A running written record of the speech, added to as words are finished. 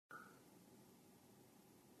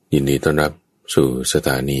ยินดีต้อนรับสู่สถ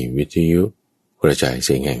านีวิทยุกระจายเ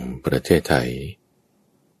สียงแห่งประเทศไทย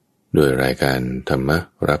ด้วยรายการธรรม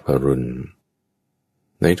รับอรุณ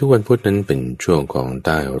ในทุกวันพุธนั้นเป็นช่วงของใ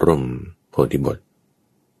ต้ร่มโพธิบท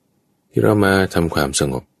ที่เรามาทำความส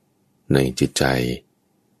งบในจิตใจ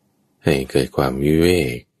ให้เกิดความวิเว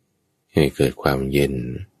กให้เกิดความเย็น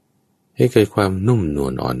ให้เกิดความนุ่มนว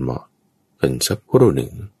ลอ่อนเหมาะเป็นสักครู่หนึ่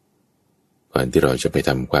งก่อนที่เราจะไปท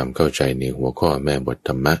ำความเข้าใจในหัวข้อแม่บทธ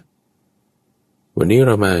รรมะวันนี้เร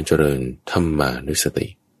ามาเจริญธรรมานุสติ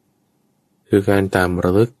คือการตามร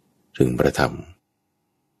ะลึกถึงพระธรรม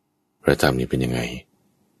พระธรรมนี่เป็นยังไง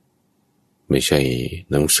ไม่ใช่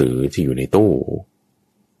หนังสือที่อยู่ในตู้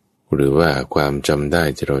หรือว่าความจำได้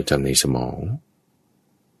ที่เราจำในสมอง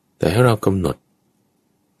แต่ให้เรากำหนด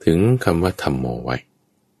ถึงคำว่าธัมโมไว้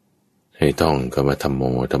ให้ต้องคำว่าธัมโม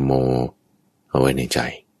ธัมโมเอาไว้ในใจ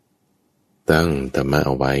ตั้งธรรมะเ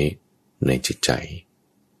อาไว้ในจิตใจ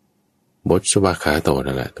บทสวากขาโต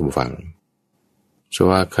นั่นแหละทุกฝังส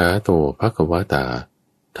วากขาโตภควตา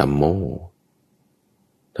ธัมโม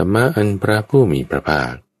ธรรมะอันพระผู้มีพระภา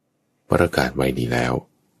คประกาศไว้ดีแล้ว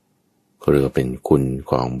เรียกว่าเป็นคุณ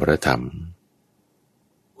ของพระธรรม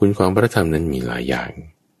คุณของพระธรรมนั้นมีหลายอย่าง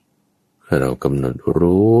ให้เรากำหนด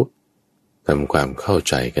รู้ทำความเข้า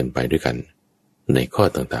ใจกันไปด้วยกันในข้อ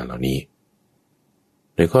ต่างๆเหล่านี้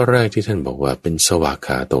ในข้อแรกที่ท่านบอกว่าเป็นสวากข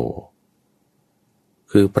าโต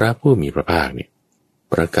คือพระผู้มีพระภาคเนี่ย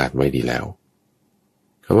ประกาศไว้ดีแล้ว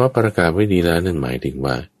คำว่าประกาศไว้ดีแล้วนั่นหมายถึง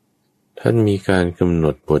ว่าท่านมีการกำหน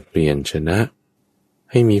ดบทเรียนชนะ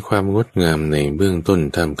ให้มีความงดงามในเบื้องต้น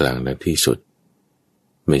ท่ามกลางและที่สุด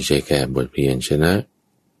ไม่ใช่แค่บทเรียนชนะ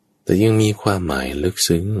แต่ยังมีความหมายลึก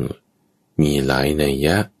ซึ้งมีหลายนัยย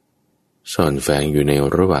ะซ่อนแฝงอยู่ใน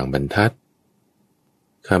ระหว่างบรรทัด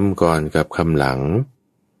คำก่อนกับคำหลัง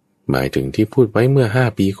หมายถึงที่พูดไว้เมื่อ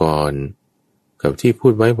5 ปีก่อนกับที่พู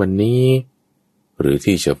ดไว้วันนี้หรือ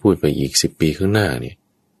ที่จะพูดไปอีก10 ปีข้างหน้าเนี่ย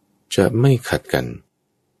จะไม่ขัดกัน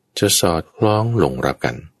จะสอดคล้องลงรับ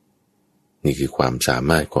กันนี่คือความสา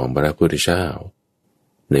มารถของพระพุทธเจ้า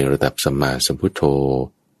ในระดับสัมมาสัมพุทโธ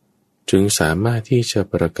จึงสามารถที่จะ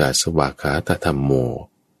ประกาศสวากขาตธัมโม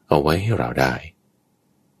เอาไว้ให้เราได้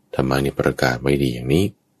ธรรมะนี่ประกาศไว้ดีอย่างนี้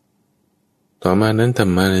ต่อมานั้นธร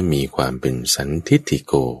รมะนั้นมีความเป็นสันทิฏฐิ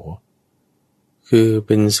โกคือเ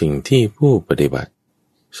ป็นสิ่งที่ผู้ปฏิบัติ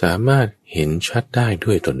สามารถเห็นชัดได้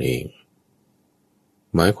ด้วยตนเอง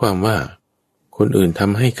หมายความว่าคนอื่นท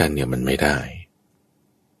ำให้กันเนี่ยมันไม่ได้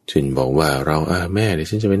ฉันบอกว่าเราแม่เดี๋ยว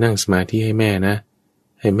ฉันจะไปนั่งสมาธิให้แม่นะ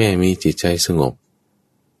ให้แม่มีจิตใจสงบ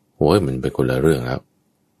โอ้ยมันเป็นคนละเรื่องครับ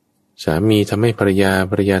สามีทำให้ภรรยา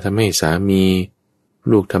ภรรยาทำให้สามี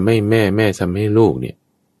ลูกทำให้แม่แม่ทำให้ลูกเนี่ย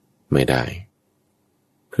ไม่ได้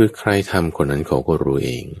คือใครทำคนนั้นเขาก็รู้เ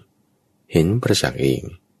องเห็นประจักษ์เอง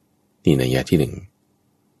นี่นัยยะที่หนึ่ง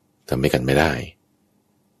ทำให้กันไม่ได้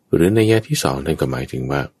หรือนัยยะที่สองนั่นก็หมายถึง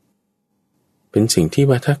ว่าเป็นสิ่งที่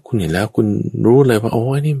ว่าถ้าคุณเห็นแล้วคุณรู้เลยว่าโอ้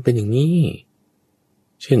ยนี่มันเป็นอย่างนี้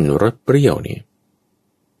เช่นรสเปรี้ยวเนี่ย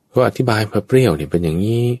ก็อธิบายว่าเปรี้ยวเนี่ยเป็นอย่าง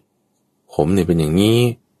นี้ขมเนี่ยเป็นอย่างนี้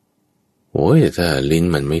โอ้ยแต่ถ้าลิ้น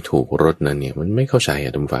มันไม่ถูกรสนั้นเนี่ยมันไม่เข้าใจ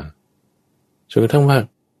ทุกฝั่งจนกระทั่งว่า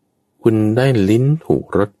คุณได้ลิ้นถูก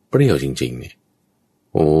รสเปรี้ยวจริงๆเนี่ย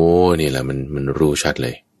โอ้นี่แหละมันรู้ชัดเล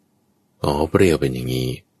ยอ๋อเปรี้ยวเป็นอย่างนี้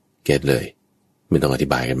เก็ตเลยไม่ต้องอธิ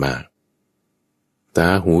บายกันมากตา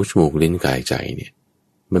หูจมูกลิ้นกายใจเนี่ย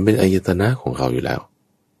มันเป็นอายตนะของเขาอยู่แล้ว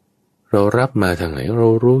เรารับมาทางไหนเรา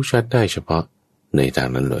รู้ชัดได้เฉพาะในทาง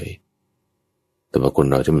นั้นเลยแต่ว่าคน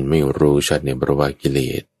เราที่มันไม่รู้ชัดเนี่ยเพราะว่ากิเล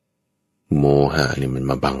สโมหะเนี่ยมัน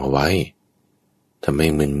มาบังเอาไว้ทำให้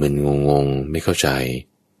มึนๆงงๆไม่เข้าใจ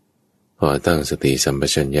พอตั้งสติสัมป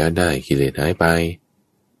ชัญญะได้กิเลสหายไป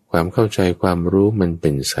ความเข้าใจความรู้มันเป็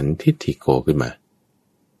นสันทิฏฐิโกขึ้นมา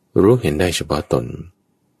รู้เห็นได้เฉพาะตน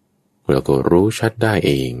แล้วก็รู้ชัดได้เ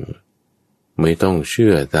องไม่ต้องเชื่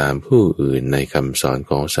อตามผู้อื่นในคำสอน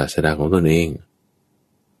ของศาสดาของตนเอง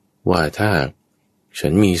ว่าถ้าฉั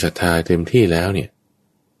นมีศรัทธาเต็มที่แล้วเนี่ย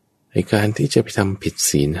ในการที่จะไปทำผิด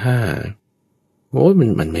ศีล5โอ้ย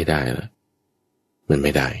มันไม่ได้ละมันไ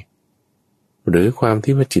ม่ได้หรือความ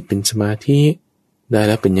ที่ว่าจิตเป็นสมาธิได้แ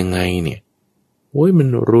ล้วเป็นยังไงเนี่ยโอ้ยมัน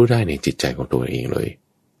รู้ได้ในจิตใจของตัวเองเลย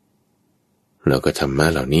แล้วก็ธรรมะ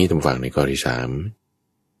เหล่านี้ตามฝั่งในข้อที่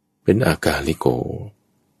3เป็นอากาลิโก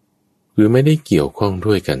คือไม่ได้เกี่ยวข้อง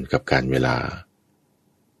ด้วยกันกับการเวลา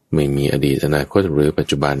ไม่มีอดีตอนาคตหรือปัจ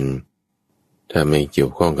จุบันถ้าไม่เกี่ย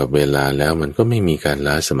วข้องกับเวลาแล้วมันก็ไม่มีการ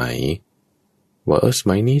ล้าสมัยว่าส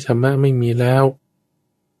มัยนี้ธรรมะไม่มีแล้ว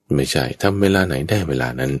ไม่ใช่ทำเวลาไหนได้เวลา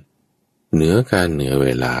นั้นเหนือเว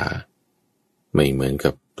ลาไม่เหมือน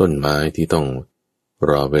กับต้นไม้ที่ต้อง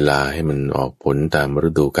รอเวลาให้มันออกผลตามฤ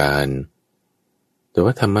ดูกาล แต่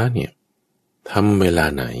ว่าธรรมะเนี่ยทำเวลา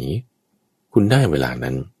ไหนคุณได้เวลา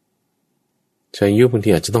นั้นใช้ยุคบางที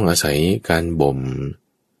อาจจะต้องอาศัยการ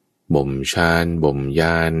บ่มฌานบ่มญ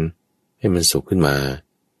าณให้มันสุขขึ้นมา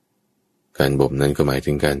การบ่มนั้นก็หมาย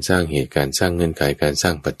ถึงการสร้างเหตุการสร้างเงื่อนไขการสร้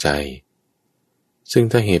างปัจจัยซึ่ง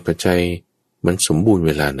ถ้าเหตุปัจจัยมันสมบูรณ์เ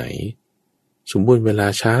วลาไหนสมบูรณ์เวลา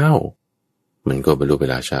เช้ามันก็บรรลุเว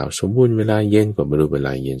ลาเช้าสมบูรณ์เวลาเย็นก็บรรลุเวล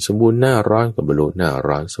าเย็นสมบูรณ์หน้าร้อนก็บรรลุหน้า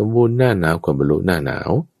ร้อนสมบูรณ์หน้าหนาวก็บรรลุหน้าหนา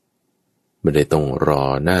วไม่ได้ต้องรอ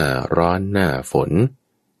หน้าร้อนหน้าฝน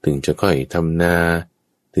ถึงจะค่อยทำนา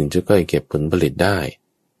ถึงจะค่อยเก็บผลผลิตได้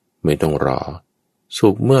ไม่ต้องรอสุ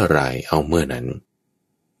กเมื่อไหร่เอาเมื่อนั้น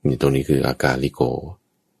นี่ตรงนี้คืออากาลิโก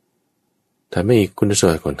ถ้าไม่คุณสม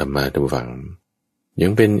บัติของธรรมะท่านผู้ฟังยั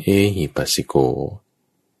งเป็นเอหิปัสสิโก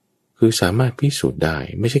คือสามารถพิสูจน์ได้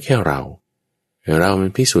ไม่ใช่แค่เรามัน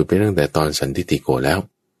พิสูจน์ไปตั้งแต่ตอนสันทิฏฐิโกแล้ว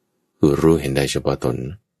คือรู้เห็นได้เฉพาะตน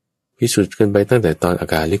พิสูจน์กันไปตั้งแต่ตอนอา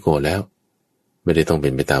กาลิโกแล้วไม่ได้ต้องเป็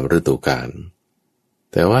นไปตามฤดูกาล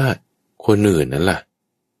แต่ว่าคนอื่นนั้นล่ะ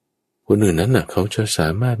คนอื่นนั้นน่ะเขาจะสา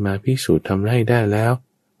มารถมาพิสูจน์ทำให้ได้แล้ว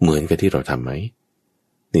เหมือนกับที่เราทำไหม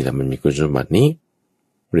นี่แหละมันมีคุณสมบัตินี้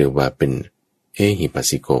เรียกว่าเป็นเอหิปัส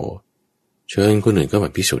สิโกเชิญคนอื่นก็ม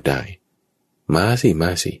าพิสูจน์ได้มาสิ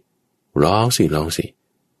ลองสิ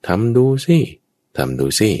ทำดู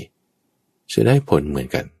สิจะได้ผลเหมือน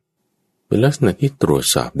กันเป็นลักษณะที่ตรวจ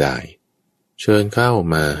สอบได้เชิญเข้า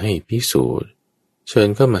มาให้พิสูจน์เชิญ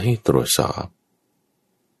เข้ามาให้ตรวจสอบ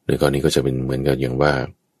ในกรณีก็จะเป็นเหมือนกันอย่างว่า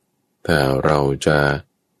ถ้าเราจะ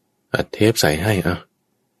อัดเทปใส่ให้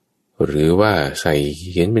หรือว่าใส่เ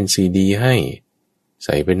ขียนเป็นซีดีให้ใ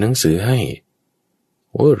ส่เป็นหนังสือให้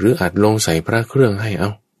หรืออัดลงใส่พระเครื่องให้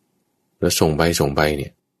แล้วส่งไปเนี่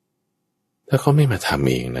ยถ้าเขาไม่มาทำ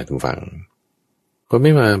เองนะทุกฝั่งก็ไ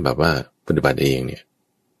ม่มาแบบว่าปฏิบัติเองเนี่ย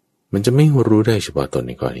มันจะไม่รู้ได้เฉพาะตนใ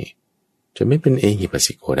นกรณีจะไม่เป็นเอหิปัส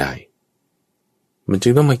สิโกได้มันจึ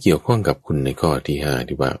งต้องมาเกี่ยวข้องกับคุณในข้อที่5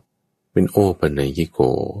ที่ว่าเป็นโอปัญญิโก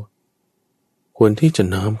ควรที่จะ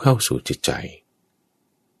น้อมเข้าสู่จิตใจ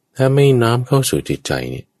ถ้าไม่น้อมเข้าสู่จิตใจ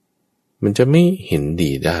เนี่ยมันจะไม่เห็น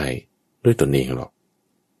ดีได้ด้วยตนเองหรอก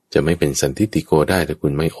จะไม่เป็นสันทิฏฐิโกได้ถ้าคุ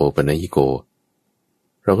ณไม่โอปัญญิโก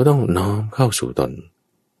เราก็ต้องน้อมเข้าสู่ตน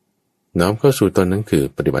น้อมเข้าสู่ตนนั้นคือ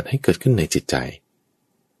ปฏิบัติให้เกิดขึ้นในจิตใจ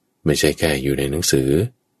ไม่ใช่แค่อยู่ในหนังสือ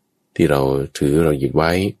ที่เราถือเราหยิบไ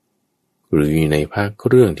ว้หรืออยู่ในพระเค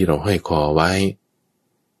รื่องที่เราห้อยคอไว้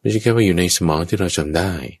ไม่ใช่แค่ว่าอยู่ในสมองที่เราจำไ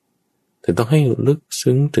ด้แต่ต้องให้ลึก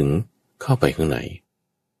ซึ้งถึงเข้าไปข้างใน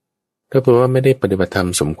ถ้าเผื่อว่าไม่ได้ปฏิบัติธรรม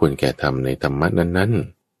สมควรแก่ธรรมในธรรมะนั้น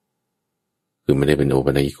ๆคือไม่ได้เป็นโอ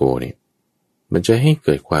ปัญญิโกเนี่ยมันจะให้เ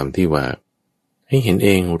กิดความที่ว่าให้เห็นเอ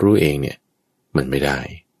งรู้เองเนี่ยมันไม่ได้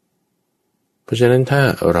เพราะฉะนั้นถ้า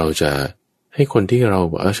เราจะให้คนที่เรา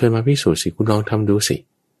เชิญมาพิสูจน์สิคุณลองทำดูสิ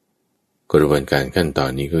กระบวนการขั้นตอน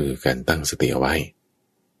นี้ก็คือการตั้งสติเอาไว้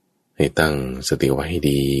ให้ตั้งสติไว้ให้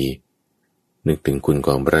ดีนึกถึงคุณข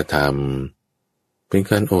องพระธรรมเป็น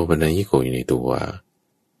การโอปัญญิโกอยู่ในตัว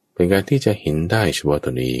เป็นการที่จะเห็นได้เฉพาะต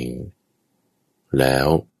นเองแล้ว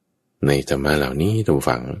ในธรรมะเหล่านี้ทุก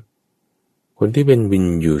ฝังคนที่เป็นวิน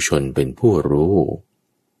ยูชนเป็นผู้รู้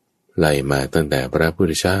ไล่มาตั้งแต่พระพุท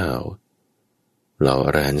ธเจ้าเหล่าอ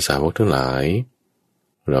รหันตสาวกทั้งหลาย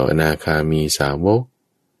เหล่าอนาคามีสาวก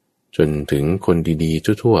จนถึงคนดี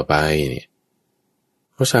ๆทั่วๆไปเนี่ย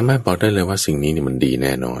เขาสามารถบอกได้เลยว่าสิ่งนี้นี่มันดีแ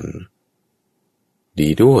น่นอนดี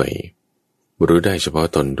ด้วยรู้ได้เฉพาะ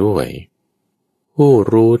ตนด้วยผู้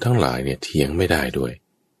รู้ทั้งหลายเนี่ยเถียงไม่ได้ด้วย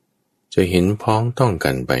จะเห็นพ้องต้อง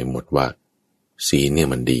กันไปหมดว่าศีลเนี่ย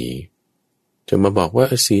มันดีจะมาบอกว่า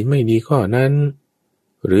ศีลไม่ดีข้อนั้น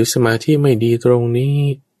หรือสมาธิไม่ดีตรงนี้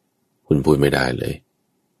คุณพูดไม่ได้เลย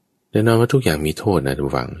แน่นอนว่าทุกอย่างมีโทษนะทุ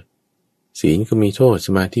กฝังศีลก็มีโทษส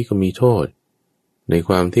มาธิก็มีโทษในค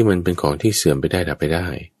วามที่มันเป็นของที่เสื่อมไปได้ดับไปได้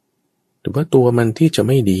แต่ว่าตัวมันที่จะ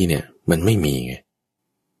ไม่ดีเนี่ยมันไม่มีไง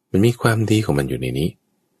มันมีความดีของมันอยู่ในนี้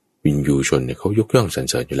วินยูชนเนี่ยเขายกย่องสรร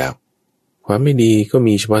เสริญอยู่แล้วความไม่ดีก็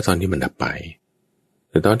มีเฉพาะตอนที่มันดับไป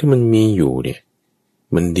แต่ตอนที่มันมีอยู่เนี่ย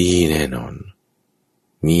มันดีแน่นอน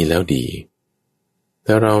มีแล้วดีแ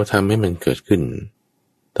ต่เราทำให้มันเกิดขึ้น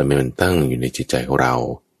ทำให้มันตั้งอยู่ในจิตใจของเรา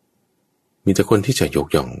มีแต่คนที่จะยก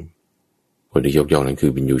ย่องคนที่ยกย่องนั้นคื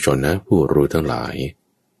อวินยูชนนะผู้รู้ทั้งหลาย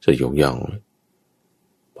จะยกย่อง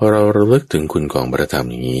พอเราระลึกถึงคุณของพระธรรม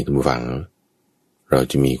อย่างนี้ทุกฝังเรา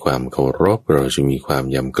จะมีความเคารพเราจะมีความ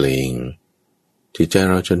ยำเกรงจิตใจ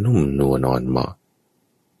เราจะนุ่มนวลนอนเหมาะ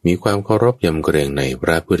มีความเคารพยำเกรงในพ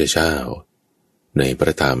ระพุทธเจ้าในพร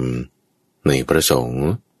ะธรรมในพระสงฆ์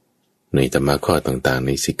ในธรรมะข้อต่างๆใน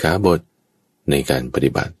สิกขาบทในการป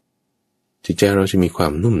ฏิบัติจิตใจเราจะมีควา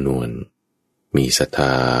มนุ่มนวลมีศรัทธ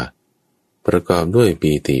าประกอบด้วย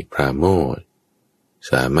ปีติปราโมทย์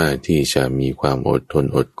สามารถที่จะมีความอดทน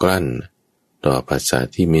อดกลั้นต่อภาษา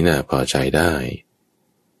ที่ไม่น่าพอใจได้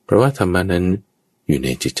เพราะว่าธรรมะนั้นอยู่ใน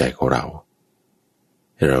จิตใจของเรา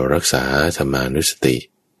ให้เรารักษาธรรมานุสติ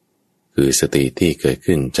คือสติที่เกิด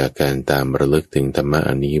ขึ้นจากการตามระลึกถึงธรรมะ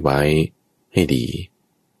อันนี้ไว้ให้ดี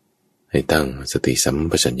ให้ตั้งสติสัม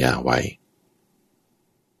ปชัญญะไว้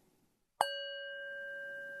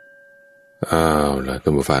ล่ะท่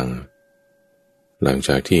านผู้ฟังหลังจ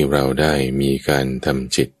ากที่เราได้มีการท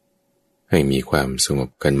ำจิตให้มีความสงบ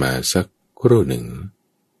กันมาสักครู่หนึ่ง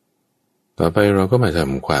ต่อไปเราก็มาท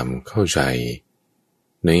ำความเข้าใจ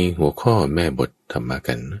ในหัวข้อแม่บทธรรมะ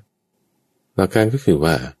กันหลักการก็คือ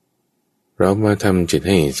ว่าเรามาทำจิต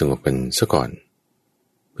ให้สงบกันซะก่อน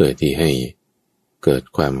เพื่อที่ให้เกิด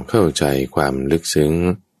ความเข้าใจความลึกซึ้ง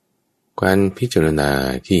การพิจารณา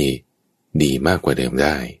ที่ดีมากกว่าเดิมไ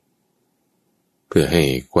ด้เพื่อให้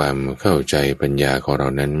ความเข้าใจปัญญาของเรา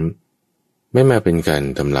นั้นไม่มาเป็นการ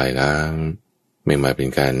ทำลายล้างไม่มาเป็น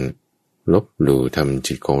การลบหลู่ทำ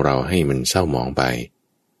จิตของเราให้มันเศร้าหมองไป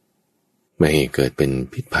ไม่ให้เกิดเป็น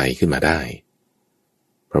พิษภัยขึ้นมาได้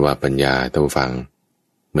เพราะว่าปัญญาท่านผู้ฟัง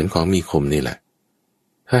เหมือนของมีคมนี่แหละ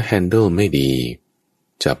ถ้าแฮนเดิลไม่ดี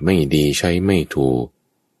จับไม่ดีใช้ไม่ถูก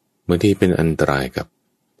บางทีเป็นอันตรายกับ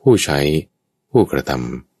ผู้ใช้ผู้กระท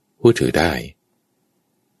ำผู้ถือได้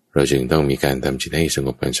เราจึงต้องมีการทำจิตให้สง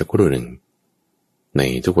บกันสักครู่หนึ่งใน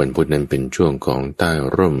ทุกวันพุธนั้นเป็นช่วงของใต้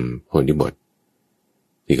ร่มโพธิบท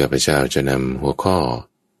ที่ข้าพเจ้าจะนำหัวข้อ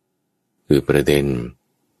คือประเด็น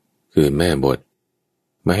คือแม่บท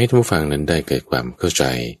มาให้ท่านผู้ฟังนั้นได้เกิดความเข้าใจ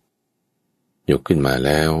ยกขึ้นมาแ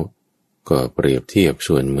ล้วก็เปรียบเทียบ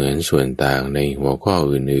ส่วนเหมือนส่วนต่างในหัวข้อ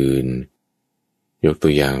อื่นๆยกตั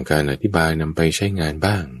วอย่างการอธิบายนำไปใช้งาน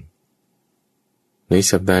บ้างใน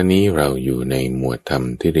สัปดาห์นี้เราอยู่ในหมวดธรรม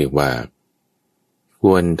ที่เรียกว่าค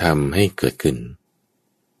วรทำให้เกิดขึ้น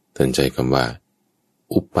ท่านใจคำว่า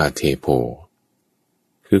อุปาเทโพ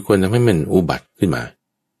คือควรทำให้มันอุบัติขึ้นมา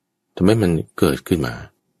ทำให้มันเกิดขึ้นมา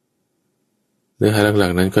เนื้อหาหลั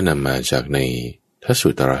กๆนั้นก็นำมาจากในทัสสุ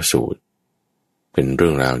ตรสูตรเป็นเรื่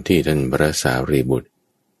องราวที่ท่านพระสารีบุตร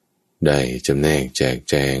ได้จำแนกแจก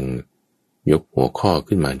แจงยกหัวข้อ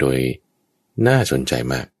ขึ้นมาโดยน่าสนใจ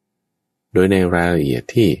มากโดยในรายละเอียด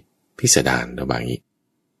ที่พิสดารระบางนี้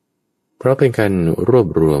เพราะเป็นการรวบ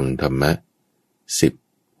รวมธรรมะ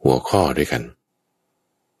10หัวข้อด้วยกัน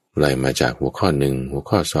ไล่มาจากหัวข้อ1หัว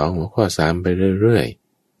ข้อ2หัวข้อ3ไปเรื่อย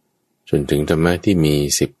ๆจนถึงธรรมะที่มี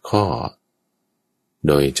10ข้อ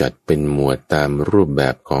โดยจัดเป็นหมวดตามรูปแบ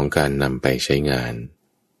บของการนำไปใช้งาน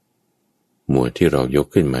หมวดที่เรายก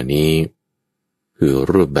ขึ้นมานี้คือ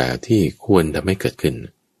รูปแบบที่ควรทำให้เกิดขึ้น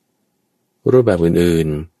รูปแบบอื่น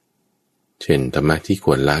ๆเช่นธรรมะที่ค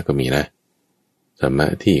วรละก็มีนะธรรมะ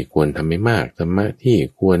ที่ควรทำไม่มากธรรมะที่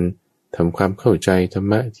ควรทำความเข้าใจธรร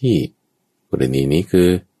มะที่กรณีนี้คือ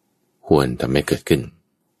ควรทำให้เกิดขึ้น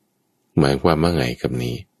หมายความว่าไงกับ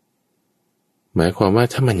นี้หมายความว่า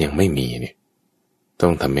ถ้ามันยังไม่มีเนี่ยต้อ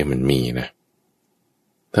งทำให้มันมีนะ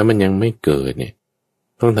ถ้ามันยังไม่เกิดเนี่ย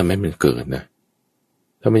ต้องทำให้มันเกิดนะ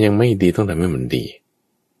ถ้ามันยังไม่ดีต้องทำให้มันดี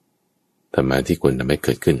ธรรมะที่ควรทำให้เ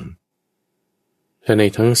กิดขึ้นถ้าใน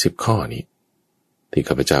ทั้ง10ข้อนี้ที่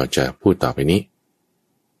ข้าพเจ้าจะพูดต่อไปนี้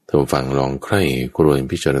ท่านฟังลองใคร่ครวญ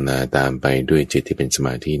พิจารณาตามไปด้วยจิตที่เป็นสม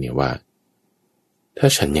าธิเนี่ยว่าถ้า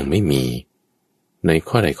ฉันยังไม่มีใน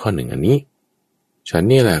ข้อใดข้อหนึ่งอันนี้ฉัน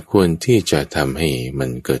นี่แหละควรที่จะทำให้มัน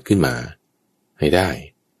เกิดขึ้นมาให้ได้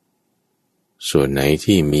ส่วนไหน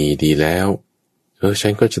ที่มีดีแล้วฉั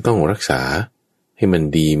นก็จะต้องรักษาให้มัน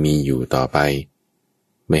ดีมีอยู่ต่อไป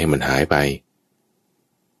ไม่ให้มันหายไป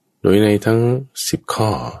โดยในทั้ง10ข้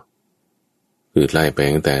อคือไล่ไป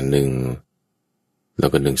ตั้งแต่1แล้ว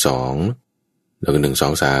ก็1 2แล้วก็1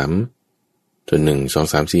 2 3จน1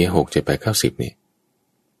 2 3 4 6 7 8 9 10เนี่ย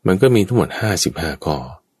มันก็มีทั้งหมด55ข้อ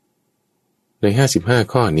ใน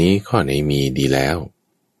55ข้อนี้ข้อไหนมีดีแล้ว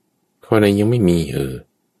ข้อไหนยังไม่มี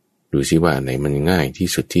ดูสิว่าไหนมันง่ายที่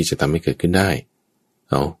สุดที่จะทำให้เกิดขึ้นได้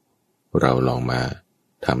เราลองมา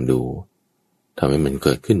ทำดูทำให้มันเ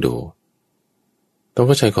กิดขึ้นดูต้องเ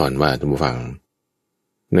ข้าใจก่อนว่าท่านผู้ฟัง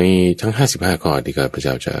ในทั้ง55ข้อที่ข้าพเจ้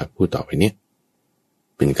าจะพูดต่อไปนี้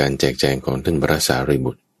เป็นการแจกแจงของท่านพระสารี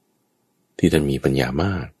บุตรที่ท่านมีปัญญาม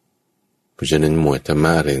ากเพราะฉะนั้นหมวดธรรม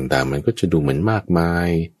ะอะไรต่างๆมันก็จะดูเหมือนมากมาย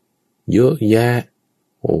เยอะแยะ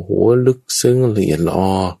โอ้โหลึกซึ้งละเอียดละอ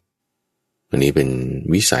ออันนี้เป็น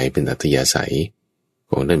วิสัยเป็นอัธยาศัย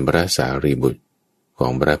ของท่านพระสารีบุตรขอ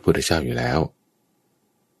งพระพุทธเจ้าอยู่แล้ว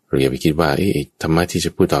เราอย่าไปคิดว่าธรรมะที่จะ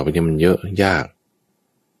พูดต่อไปนี้มันเยอะยาก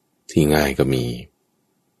ที่ง่ายก็มี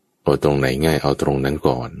เอาตรงไหนง่ายเอาตรงนั้น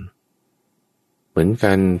ก่อนเหมือนก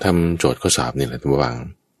ารทำโจทย์ข้อสอบนี่แหละท่านผู้ฟัง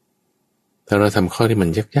ถ้าเราทำข้อที่มัน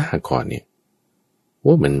ยากๆก่อนเนี่ย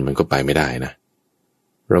ว่ามันก็ไปไม่ได้นะ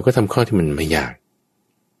เราก็ทำข้อที่มันไม่ยาก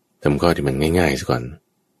ทำข้อที่มันง่ายๆซะก่อน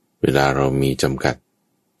เวลาเรามีจำกัด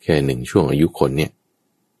แค่1ช่วงอายุคนเนี่ย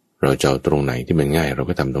เราจะเอาตรงไหนที่มันง่ายเรา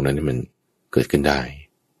ก็ทำตรงนั้นให้มันเกิดขึ้นได้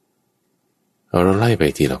เราไล่ไป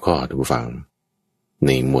ทีละข้อท่านผู้ฟังใน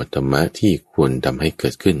หมวดธรรมะที่ควรทำให้เกิ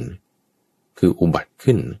ดขึ้นคืออุบัติ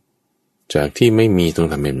ขึ้นจากที่ไม่มีต้อง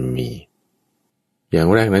ทำให้มันมีอย่าง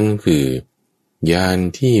แรกนั้นคือญาณ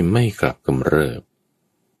ที่ไม่กลับกำเริบ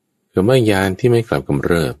คำว่าญาณที่ไม่กลับกำเ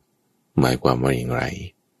ริบหมายความว่าอย่างไร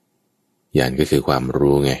ญาณก็คือความ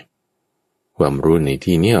รู้ไงความรู้ใน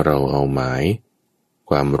ที่นี้เราเอาหมาย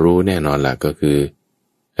ความรู้แน่นอนล่ะก็คือ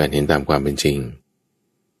การเห็นตามความเป็นจริง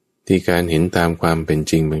ที่การเห็นตามความเป็น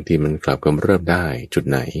จริงบางทีมันกลับกำเริบได้จุด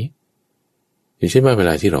ไหนอย่างเช่นว่าเวล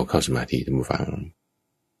าที่เราเข้าสมาธิท่านผู้ฟัง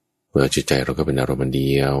เมื่อจิตใจเราก็เป็นอารมณ์เ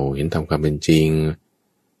ดียวเห็นตามความเป็นจริง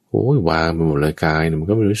โอ้ยวางไปหมดเลยกายมัน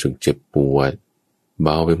ก็ไม่รู้สึกเจ็บปวดเบ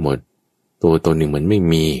าไปหมดตัวตนหนึ่งมันไม่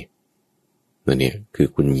มีนั่นเนี่ยคือ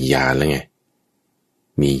คุณมีญาณแล้วไง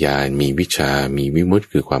มีญาณมีวิชามีวิมุตติ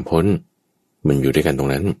คือความพ้นมันอยู่ด้วยกันตร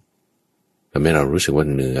งนั้นทำให้เรารู้สึกว่า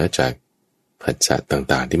เหนือจากผัสสะ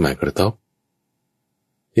ต่างๆที่มากระทบ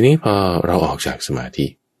ทีนี้พอเราออกจากสมาธิ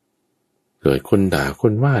เกิดคนด่าค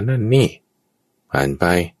นว่านั่นนี่ผ่านไป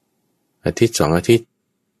อาทิตย์2อาทิตย์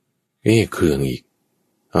เครื่องอีก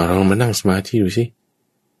เรามานั่งสมาธิดูสิ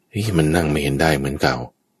มันนั่งไม่เห็นได้เหมือนเก่า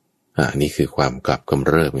นี่คือความกลับกำ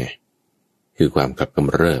เริบไงคือความกลับก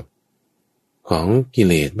ำเริบของกิเ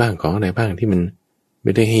ลสบ้างของอะไรบ้างที่มันไ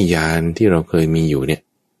ม่ได้ให้ญาณที่เราเคยมีอยู่เนี่ย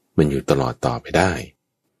มันอยู่ตลอดต่อไปได้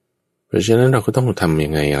เพราะฉะนั้นเราก็ต้องทำยั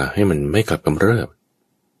งไงให้มันไม่กลับกำเริบ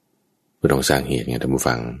ก็ต้องสร้างเหตุไงท่านผู้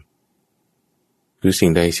ฟังคือสิ่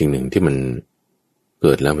งใดสิ่งหนึ่งที่มันเ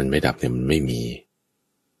กิดแล้วมันไม่ดับเนี่ยมันไม่มี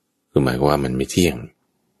คือหมายความว่ามันไม่เที่ยง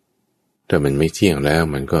ถ้ามันไม่เที่ยงแล้ว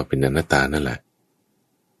มันก็เป็นอนัตตานั่นแหละ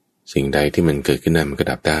สิ่งใดที่มันเกิดขึ้นได้มันก็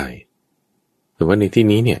ดับได้แต่ว่าในที่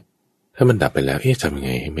นี้เนี่ยถ้ามันดับไปแล้วทำยังไ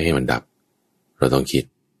งไม่ให้มันดับเราต้องคิด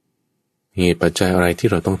เหตุปัจจัยอะไรที่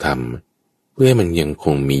เราต้องทำเพื่อให้มันยังค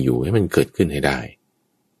งมีอยู่ให้มันเกิดขึ้นให้ได้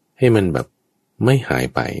ให้มันแบบไม่หาย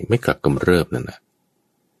ไปไม่กลับกำเริบนั่นแหละ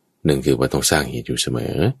หนึ่งคือว่าต้องสร้างเหตุอยู่เสม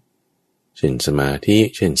อเช่นสมาธิ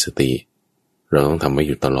เช่นสติเราต้องทำไว้อ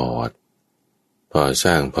ยู่ตลอดพอส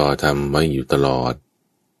ร้างพอทำไว้อยู่ตลอด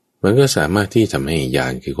มันก็สามารถที่ทำให้ญา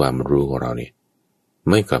ณคือความรู้ของเราเนี่ย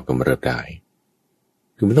ไม่กลับกำเริบได้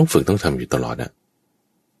คือมันต้องฝึกต้องทำอยู่ตลอด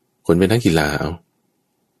คนเป็นนักกีฬา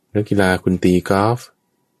นักกีฬาคุณตีกอล์ฟ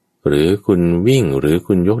หรือคุณวิ่งหรือ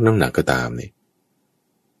คุณยกน้ำหนักก็ตามเนี่ย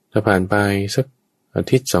ถ้าผ่านไปสักอา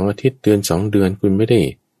ทิตย์2อาทิตย์เดือน2เดือนคุณไม่ได้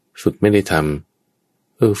ฝึกไม่ได้ท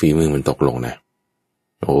ำฝีมือมันตกลงนะ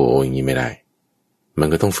อย่างนี้ไม่ได้มัน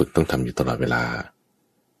ก็ต้องฝึกต้องทำอยู่ตลอดเวลา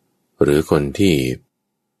หรือคนที่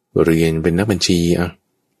เรียนเป็นนักบัญชี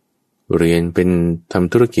เรียนเป็นท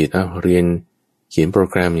ำธุรกิจเรียนเขียนโปร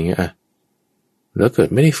แกรมอย่างเงี้ยแล้วเกิด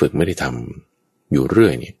ไม่ได้ฝึกไม่ได้ทำอยู่เรื่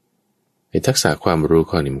อยเนี่ยไอ้ทักษะความรู้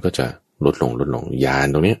ข้อนี้มันก็จะลดลงญาณ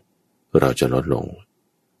ตรงเนี้ยเราจะลดลง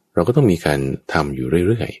เราก็ต้องมีการทำอยู่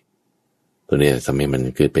เรื่อยๆตัวนี้ทำให้มัน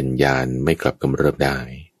เกิดเป็นญาณไม่กลับกำเริบได้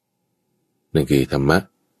นั่นคือธรรมะ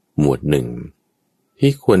หมวดหนึ่ง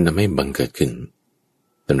ที่ควรทำให้บังเกิดขึ้น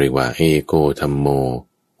เรียกว่าเอโกธัมโม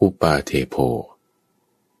อุปาเทโพ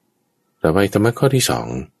ต่อไปธรรมะข้อที่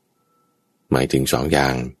2หมายถึง2อย่า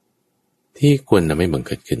งที่ควรทำให้บังเ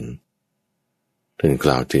กิดขึ้นท่านก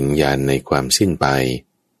ล่าวถึงญาณในความสิ้นไป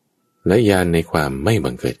และญาณในความไม่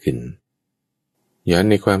บังเกิดขึ้นญาณ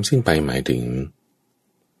ในความสิ้นไปหมายถึง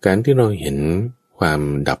การที่เราเห็นความ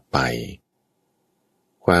ดับไป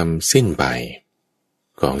ความสิ้นไป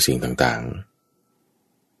ของสิ่งต่าง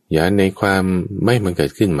ๆญาณในความไม่บังเกิ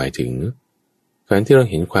ดขึ้นหมายถึงการที่เรา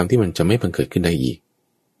เห็นความที่มันจะไม่บังเกิดขึ้นได้อีก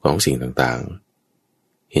ของสิ่งต่าง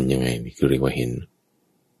ๆเห็นยังไงนี่คือเรียกว่าเห็น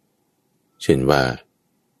เช่นว่า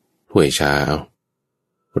ถ้วยชา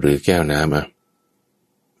หรือแก้วน้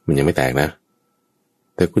ำมันยังไม่แตกนะ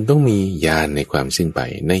แต่คุณต้องมีญาณในความสิ้นไป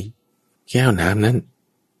ในแก้วน้ำนั้น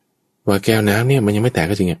ว่าแก้วน้ำเนี่ยมันยังไม่แตก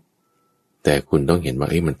ก็จริงแต่คุณต้องเห็นว่า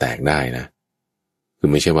มันแตกได้นะคือ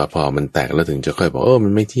ไม่ใช่ว่าพอมันแตกแล้วถึงจะค่อยบอกมั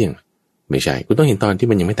นไม่เที่ยงไม่ใช่คุณต้องเห็นตอนที่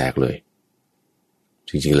มันยังไม่แตกเลย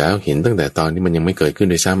จริงๆแล้วเห็นตั้งแต่ตอนที่มันยังไม่เกิดขึ้น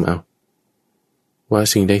โดยซ้ำว่า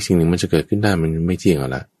สิ่งใดสิ่งหนึ่งมันจะเกิดขึ้นได้มันไม่เที่ยง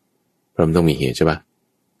ละเพราะมันต้องมีเหตุใช่ปะ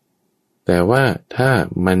แต่ว่าถ้า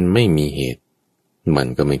มันไม่มีเหตุมัน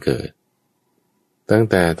ก็ไม่เกิดตั้ง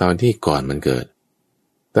แต่ตอนที่ก่อนมันเกิด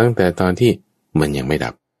ตั้งแต่ตอนที่มันยังไม่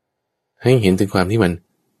ดับให้เห็นถึงความที่มัน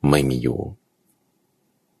ไม่มีอยู่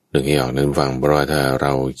เรื่องที่ออกนั้นฟังเพราะว่าถ้าเร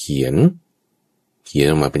าเขียน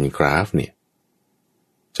ออกมาเป็นกราฟเนี่ย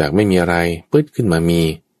จากไม่มีอะไรปึ๊ดขึ้นมามี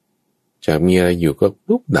จากมีอะไรอยู่ก็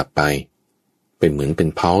ปุ๊บดับไปเป็นเหมือนเป็น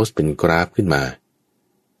เพาส์เป็นกราฟขึ้นมา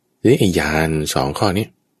ทีนี้ไอ้ญาณสองข้อนี้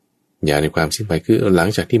ญาณในความสิ้นไปคือหลัง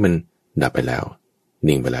จากที่มันดับไปแล้ว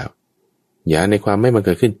นิ่งไปแล้วญาณในความไม่มันเ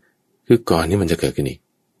กิดขึ้นคือก่อนที่มันจะเกิดขึ้นอีก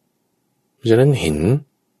เพราะฉะนั้นเห็น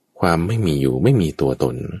ความไม่มีอยู่ไม่มีตัวต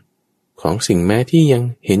นของสิ่งแม้ที่ยัง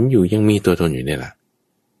เห็นอยู่ยังมีตัวตนอยู่เนี่ยแหละ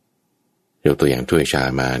ยกตัวอย่างถ้วยชา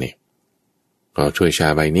มาเนี่ยก็ถ้วยชา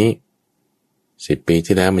ใบนี้10 ปี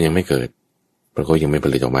ที่แล้วมันยังไม่เกิดเพราะเขายังไม่ผ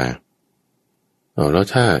ลิตออกมาแล้ว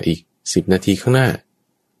ถ้าอีก10 นาทีข้างหน้า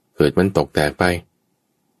เกิดมันตกแตกไป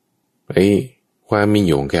ไอ้ความมีอ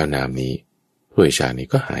ยู่ของแก้วน้ำนี้ถ้วยชานี้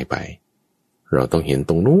ก็หายไปเราต้องเห็น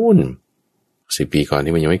ตรงนู้น10 ปีก่อน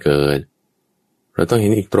ที่มันยังไม่เกิดเราต้องเห็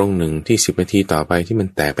นอีกตรงหนึ่งที่10 นาทีต่อไปที่มัน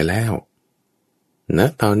แตกไปแล้วณ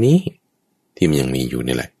ตอนนี้ที่มันยังมีอยู่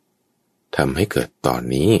นี่แหละทำให้เกิดตอน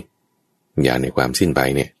นี้ญาณในความสิ้นไป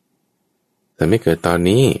เนี่ยแต่ไม่เกิดตอน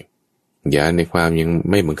นี้ญาณในความยัง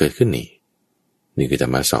ไม่บังเกิดขึ้นนี่คือธร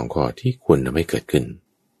รมะ2 ข้อที่ควรจะไม่เกิดขึ้น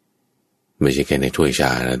ไม่ใช่แค่ในถ้วยช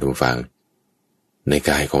านะทุกฟังใน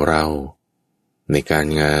กายของเราในการ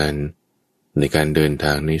งานในการเดินท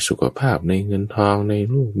างในสุขภาพในเงินทองใน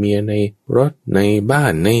ลูกเมียในรถในบ้า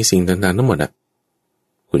นในสิ่งต่างๆทั้งหมด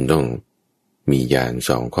คุณต้องมีญาณ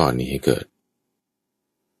2 ข้อนี้ให้เกิด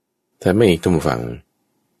แต่ไม่อีกท่านผู้ฟัง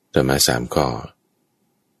ธรรมะ3 ข้อ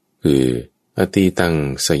คืออตีตัง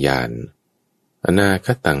สยานอนาค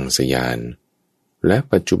ตังสยานและ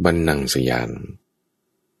ปัจจุบันนังสยาน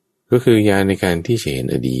ก็คือญาณในการที่จะเห็น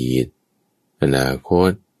อดีตอนาค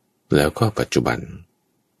ตแล้วก็ปัจจุบัน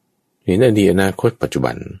เห็นอดีตอนาคตปัจจุ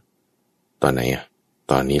บันตอนไหน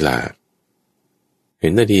ตอนนี้ล่ะเห็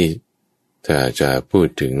นอดีตถ้าจะพูด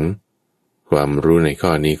ถึงความรู้ในข้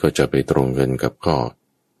อนี้ก็จะไปตรงกันกับข้อ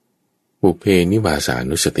บุพเพนิวาสา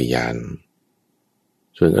นุสติญาณ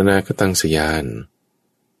ส่วนอนาคตังสยาน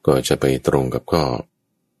ก็จะไปตรงกับข้อ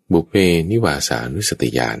บุพเพนิวาสานุสติ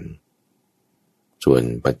ญาณส่วน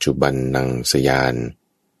ปัจจุบันนังสยาน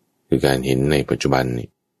คือการเห็นในปัจจุบัน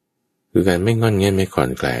คือการไม่งอนแง่นไม่คลอ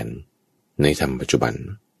นแคลนในธรรมปัจจุบัน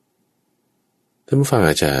ท่านผู้ฟังอ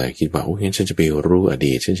าจจะคิดว่างั้นฉันจะไปรู้อ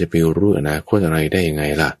ดีตฉันจะไปรู้อนาคตอะไรได้ยังไง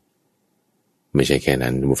ล่ะไม่ใช่แค่นั้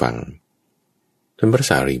นท่านผู้ฟังท่านพระ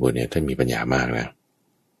สารีบุตรเนี่ยท่านมีปัญญามากนะ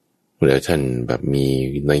แล้วท่านแบบมี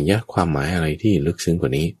นัยยะความหมายอะไรที่ลึกซึ้งกว่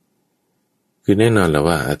านี้คือแน่นอนแล้ว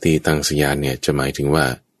ว่าอตีตังสยานเนี่ยจะหมายถึงว่า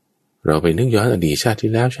เราไปนึกย้อนอดีตชาติ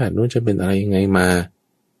ที่แล้วชาตินู้นจะเป็นอะไรยังไงมา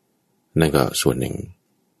นั่นก็ส่วนหนึ่ง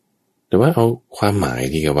แต่ว่าเอาความหมาย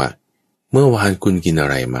ที่ว่าเมื่อวานคุณกินอะ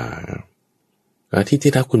ไรมาอาทิตย์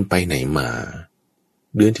ที่แล้วคุณไปไหนมา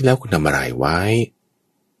เดือนที่แล้วคุณทำอะไรไว้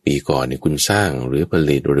ปีก่อนเนี่ยคุณสร้างหรือผ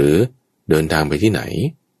ลิตหรือเดินทางไปที่ไหน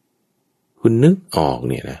คุณนึกออก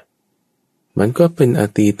เนี่ยนะมันก็เป็นอ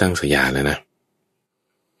ตีตังสยานแล้วนะ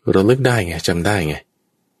เราลึกได้ไงจำได้ไง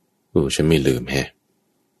ฉันไม่ลืม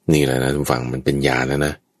นี่แหละนะทุกฝั่งมันเป็นญาณแล้วน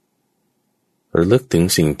ะระลึกถึง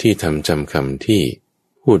สิ่งที่ทำจำคำที่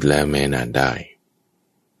พูดแล้วแม้นานได้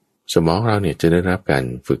สมองเราเนี่ยจะได้รับการ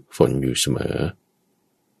ฝึกฝนอยู่เสมอ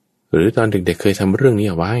หรือตอนเด็กๆเคยทำเรื่องนี้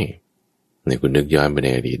เอาไว้ในคุณนึกย้อนไปใน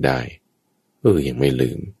อดีตได้ยังไม่ลื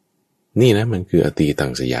มนี่นะมันคืออตีตั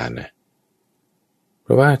งสยานนะเพ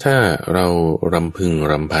ราะว่าถ้าเรารำพึง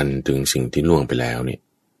รำพันถึงสิ่งที่ล่วงไปแล้วเนี่ย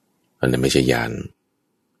อันนั้นไม่ใช่ญาณ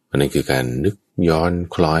อันนั้นคือการนึกย้อน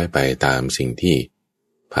คล้อยไปตามสิ่งที่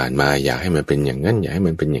ผ่านมาอยากให้มันเป็นอย่างนั้นอยากให้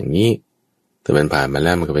มันเป็นอย่างนี้แต่มันผ่านมาแ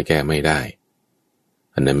ล้วมันก็ไปแก้ไม่ได้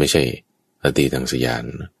อันนั้นไม่ใช่อตีตังสยาน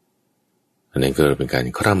อันนั้นก็เป็นการ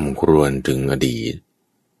คร่ำครวญถึงอดีต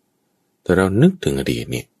แต่เรานึกถึงอดีต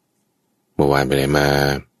นี่เมื่อวานไปไหนมา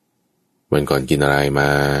วันก่อนกินอะไรมา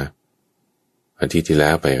อาทิตย์ที่แล้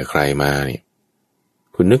วไปกับใครมาเนี่ย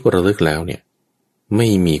คุณนึกระลึกแล้วเนี่ยไม่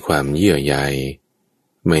มีความเยื่อใย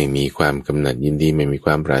ไม่มีความกำหนัดยินดีไม่มีค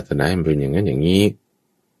วามปรารถนาให้มันเป็นอย่างนั้นอย่างนี้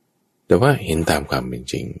แต่ว่าเห็นตามความเป็น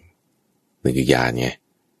จริงนี่คือญาณไง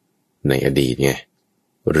ในอดีตไง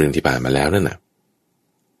เรื่องที่ผ่านมาแล้วนั่นน่ะ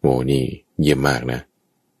นี่เยี่ยมมากนะ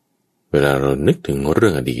เวลาเรานึกถึงเรื่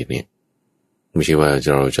องอดีตเนี่ยไม่ใช่ว่า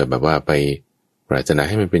เราจะแบบว่าไปปรารถนาใ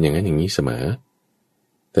ห้มันเป็นอย่างนั้นอย่างนี้เสมอ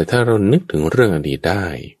แต่ถ้าเรานึกถึงเรื่องอดีตได้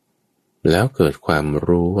แล้วเกิดความ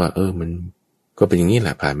รู้ว่ามันก็เป็นอย่างนี้แหล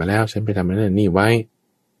ะผ่านมาแล้วฉันไปทำอะไรนี่ไว้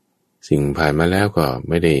สิ่งผ่านมาแล้วก็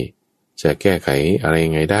ไม่ได้จะแก้ไขอะไร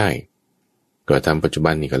ยังไงได้ก็ทำปัจจุ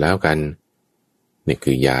บันนี่ก็แล้วกันนี่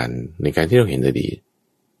คือญาณในการที่เราเห็นอดีต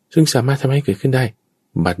ซึ่งสามารถทำให้เกิดขึ้นได้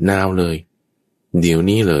บัดนาวเลยเดี๋ยว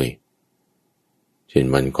นี้เลยเช่น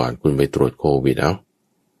วันก่อนคุณไปตรวจโควิด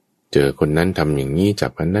เจอคนนั้นทำอย่างนี้จั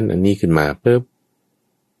บอันนั้นอันนี้ขึ้นมาปุ๊บ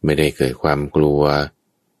ไม่ได้เกิดความกลัว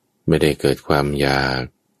ไม่ได้เกิดความอยาก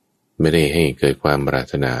ไม่ได้ให้เกิดความปรา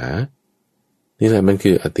รถนา นี่แหละมัน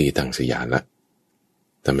คืออตีตังสยานละ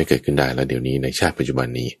ทำให้เกิดขึ้นได้แล้วเดี๋ยวนี้ในชาติปัจจุบัน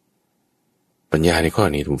นี้ปัญญาในข้อ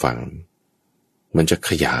นี้ทุกฝั่งมันจะ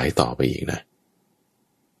ขยายต่อไปอีกนะ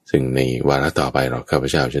ซึ่งในวาระต่อไปเราข้าพ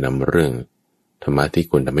เจ้าจะนำเรื่องธรรมะที่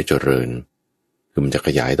ควรทำให้เจริญคือมันจะข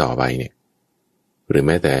ยายต่อไปเนี่ยหรือแ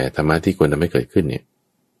ม้แต่ธรรมะที่ควรทำให้เกิดขึ้นเนี่ย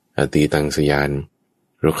อตีตังสยาน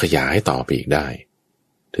เราขยายต่อไปอีกได้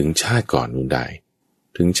ถึงชาติก่อนนู้นได้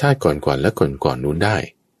ถึงชาติก่อนและก่อนนู้นได้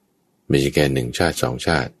ไม่ใช่แค่1 ชาติ 2 ช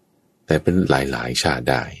าติแต่เป็นหลายชาติ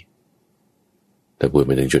ได้แต่พูด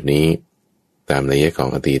มาถึงจุดนี้ตามนัยของ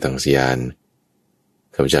อตีตังสยาน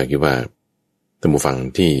ข้าพเจ้าคิดว่าท่านผู้ฟัง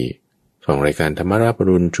ที่ฟังรายการธรรมราป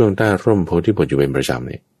รุณช่วงใต้ร่มโพธิบทอยู่เป็นประจำ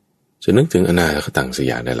เนี่ยจะนึกถึงอนาคตังส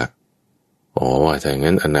ยานได้ละว่าถ้า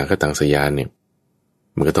งั้นอนาคตังสยานเนี่ย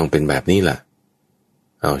มันก็ต้องเป็นแบบนี้ล่ะ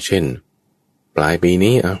เอาเช่นปลายปี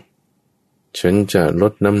นี้ฉันจะล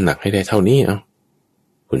ดน้ำหนักให้ได้เท่านี้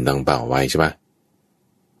คุณตั้งเป้าไว้ใช่ปะ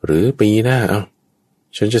หรือปีหน้า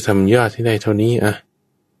ฉันจะทำยอดให้ได้เท่านี้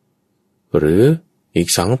หรืออีก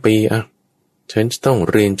2 ปีฉันจะต้อง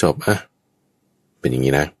เรียนจบเป็นอย่าง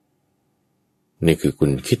นี้นะนี่คือคุณ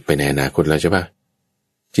คิดไปในอนาคตแล้วใช่ปะ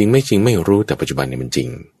จริงไม่จริงไม่รู้แต่ปัจจุบันเนี่ยมันจริง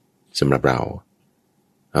สำหรับเรา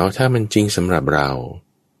ถ้ามันจริงสำหรับเรา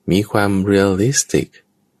มีความเรียลลิสติก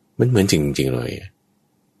มันเหมือนจริงๆเลย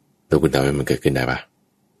ตัวคุณทำให้มันเกิดขึ้นได้ปะ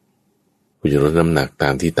คุณจะลดน้ำหนักตา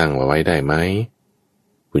มที่ตั้งไว้ได้ไหม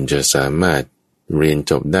คุณจะสามารถเรียน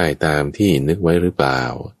จบได้ตามที่นึกไว้หรือเปล่า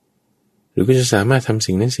หรือคุณจะสามารถทำ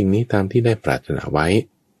สิ่งนั้นสิ่งนี้ตามที่ได้ปรารถนาไว้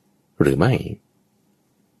หรือไม่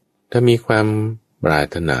ถ้ามีความปรา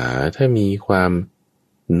รถนาถ้ามีความ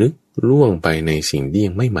นึกล่วงไปในสิ่งที่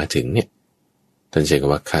ยังไม่มาถึงเนี่ยท่านใช้ค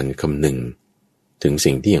ำว่าคำนึงถึง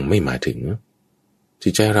สิ่งที่ยังไม่มาถึงจิ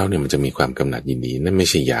ตใจเราเนี่ยมันจะมีความกำหนัดยินดีนั่นไม่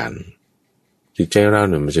ใช่ญาณจิตใจเรา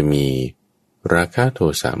เนี่ยมันจะมีราคะโท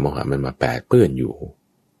สะโมหะมันมาแปดเปื้อนอยู่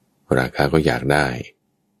ราคะก็อยากได้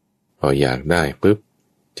พออยากได้ปุ๊บ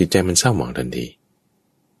จิตใจมันเศร้าหมองทันที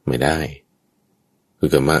ไม่ได้คือ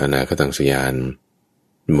กับมาอนาคตังสยาน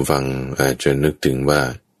ผู้ฟังอาจจะนึกถึงว่า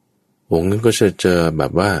องค์นั้นก็จะเจอแบ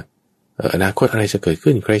บว่าอนาคตอะไรจะเกิด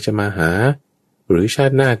ขึ้นใครจะมาหาหรือชา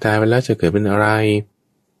ติหน้าตายไปแล้วจะเกิดเป็นอะไร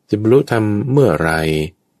จะบรรลุธรรมเมื่อไร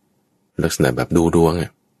ลักษณะแบบดูดวง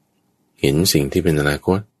เห็นสิ่งที่เป็นอนาค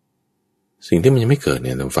ตสิ่งที่มันยังไม่เกิดเ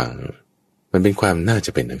นี่ยท่านฟังมันเป็นความน่าจ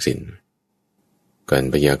ะเป็นทั้งสิ้นการ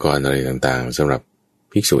พยากรณ์อะไรต่างๆสำหรับ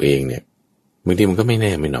ภิกษุเองเนี่ยบางทีมันก็ไม่แ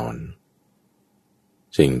น่ไม่นอน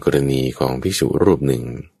สิ่งกรณีของภิกษุรูปหนึ่ง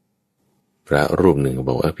พระรูปหนึ่ง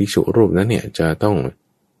บอกว่าภิกษุรูปนั้นเนี่ยจะต้อง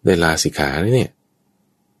ได้ลาสิกขาเนี่ย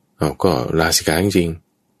ก็ลาสิกขาจริง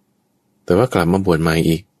ๆแต่ว่ากลับมาบวชใหม่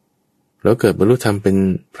อีกแล้วเกิดบรรลุธรรมเป็น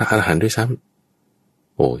พระอรหันต์ด้วยซ้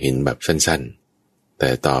ำเห็นแบบสั้นๆแต่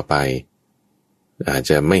ต่อไปอาจ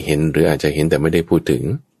จะไม่เห็นหรืออาจจะเห็นแต่ไม่ได้พูดถึง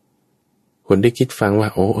คนได้คิดฟังว่า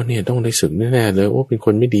เนี่ยต้องได้สึกแน่ๆเลยเป็นค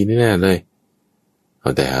นไม่ดีแน่ๆเลย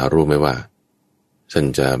แต่รู้ไหมว่าฉัน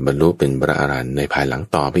จะบรรลุเป็นพระอรหันต์ในภายหลัง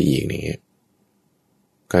ต่อไปอีกนี่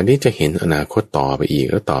การที่จะเห็นอนาคตต่อไปอีก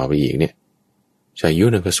แล้วต่อไปอีกเนี่ยใช้อายุ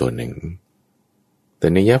นั่นก็ส่วนหนึ่งแต่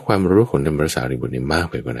ในยะความรู้ของท่านพระสารีบุตรนี่มาก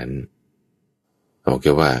ไปกว่านั้นเอาแ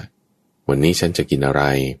ค่ว่าวันนี้ฉันจะกินอะไร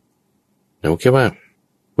เอาแค่ว่า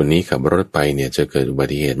วันนี้ขับรถไปเนี่ยจะเกิดอุบั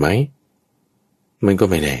ติเหตุไหมมันก็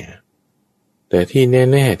ไม่แน่แต่ที่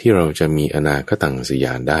แน่ๆที่เราจะมีอนาคตังสย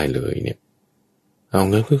านได้เลยเนี่ยเอา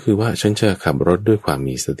งั้นก็คือว่าฉันจะขับรถด้วยความ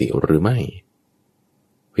มีสติหรือไม่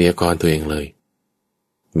พยากรณ์ตัวเองเลย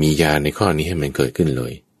มีญาณในข้อนี้ให้มันเกิดขึ้นเล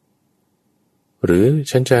ยหรือ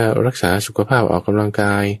ฉันจะรักษาสุขภาพออกกำลังก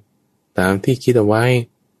ายตามที่คิดเอาไว้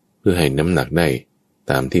เพื่อให้น้ำหนักได้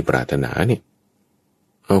ตามที่ปรารถนาเนี่ย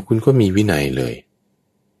คุณก็มีวินัยเลย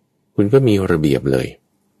คุณก็มีระเบียบเลย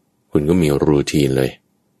คุณก็มีรูทีนเลย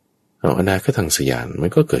อนาคตังสยานมัน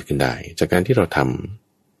ก็เกิดขึ้นได้จากการที่เราท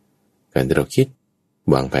ำการที่เราคิด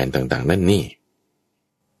วางแผนต่างๆนั่นนี่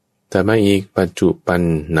แต่มาอีกปัจจุบัน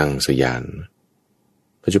นังสยาน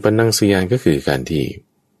ปัจจุบันนังสยานก็คือการที่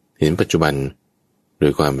เห็นปัจจุบันโด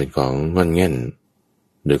ยความเป็นของงอนแง่น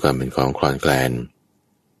โดยความเป็นของคลอนแคลน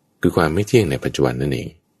คือความไม่เที่ยงในปัจจุบันนั่นเอง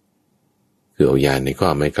คือเอาญาณในข้อ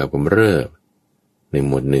ไม่กล่าวกำเริบในห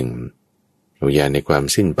มวดหนึ่งเอาญาณในความ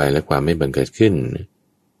สิ้นไปและความไม่บังเกิดขึ้น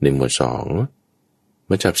ในหมวด2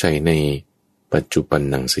มาจับใส่ในปัจจุบัน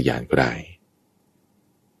นังสยานก็ได้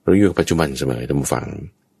เราอยู่กับปัจจุบันเสมอท่านผู้ฟัง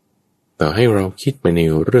ต่อให้เราคิดไปใน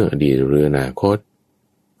เรื่องอดีตหรืออนาคต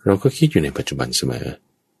เราก็คิดอยู่ในปัจจุบันเสมอ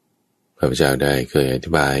พระพุทธเจ้าได้เคยอธิ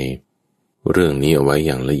บายเรื่องนี้เอาไว้อ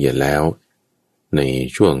ย่างละเอียดแล้วใน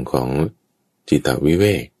ช่วงของจิตวิเว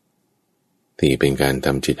กที่เป็นการท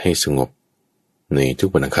ำจิตให้สงบในทุก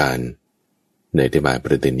วันอังคารได้อธิบายป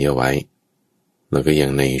ระเด็นนี้เอาไว้ แล้วก็อย่า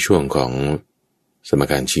งในช่วงของสม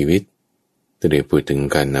การชีวิตจะได้พูดถึง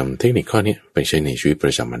การนำเทคนิคข้อนี้ไปใช้ในชีวิตปร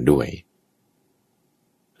ะจำวันด้วย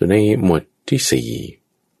ส่วนในหมวดที่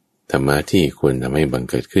4ธรรมะที่ควรทำให้บัง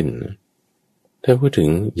เกิดขึ้นถ้าพูดถึง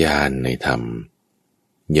ญาณในธรรม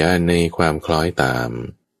ญาณในความคล้อยตาม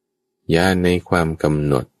ญาณในความกำ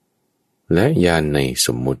หนดและญาณในส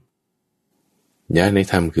มมุติญาณใน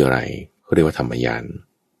ธรรมคืออะไรเขาเรียกว่าธรรมญาณ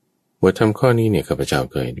บทธรรมข้อนี้เนี่ยข้าพเจ้า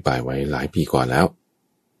เคยอธิบายไว้หลายปีก่อนแล้ว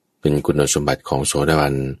เป็นคุณสมบัติของโสดาบั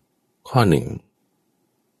นข้อหนึ่ง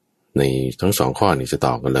ในทั้งสองข้อนี้จะ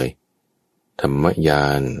ต่อกันเลยธรรมญา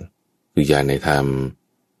ณคือญาณในธรรม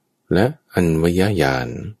และอัญวยญาณ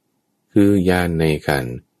คือญาณในการ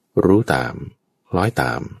รู้ตามคล้อยต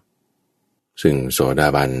ามซึ่งโสดา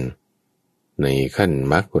บันในขั้น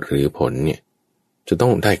มรรคหรือผลเนี่ยจะต้อ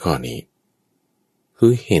งได้ข้อนี้คื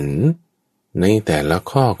อเห็นในแต่ละ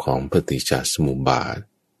ข้อของปฏิจจสมุปบาท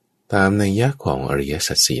ตามนัยยะของอริย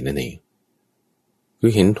สัจสี่นั่นเองคื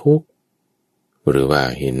อเห็นทุกข์หรือว่า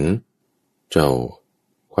เห็นเจ้า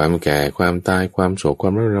ความแก่ความตายความโศกควา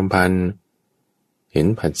มรำพันเห็น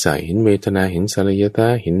ผัสสะเห็นเวทนาเห็นสลายตา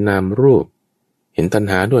เห็นนามรูปเห็นตัณ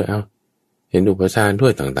หาด้วยเห็นอุปาทานด้ว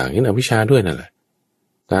ยต่างๆเห็นอวิชชาด้วยนั่นแหละ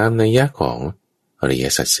ตามนัยยะของอริย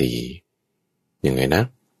สัจสี่ยังไงนะ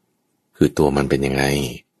คือตัวมันเป็นยังไง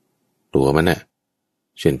ตัวมันน่ะ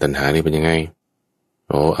เช่นตัณหานี่เป็นยังไง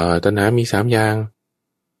ตัณหามี3อย่าง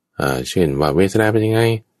เช่นว่าเวทนาเป็นยังไง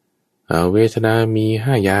เวทนามี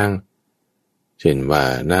5อย่างเช่นว่า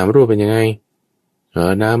นามรูปเป็นยังไง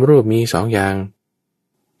นามรูปมี2อย่าง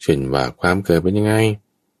เช่นว่าความเกิดเป็นยังไง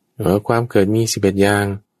ความเกิดมี11อย่าง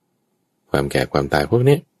ความแก่ความตายพวก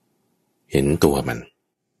นี้เห็นตัวมัน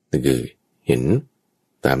นั่นคือเห็น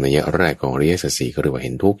ตามนัยยะแรกของอริยสัจสี่ก็เรียกว่าเ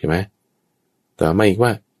ห็นทุกข์ใช่ไหมต่อมาอีกว่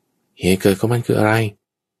าเหตุเกิดของมันคืออะไร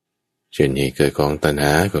เช่นเหตุเกิดของตัณห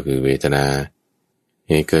าก็คือเวทนา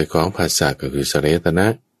เหตุเกิดของผัสสะก็คือสลายตนะ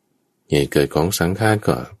เหตุเกิดของสังขาร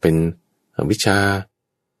ก็เป็นอวิชชา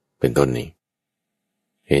เป็นต้นนี้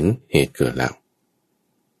เห็นเหตุเกิดแล้ว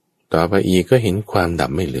ต่อไปอีกก็เห็นความดั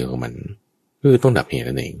บไม่เหลือของมันคือต้องดับเหตุ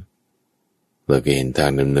นั่นเองเราก็เห็นทา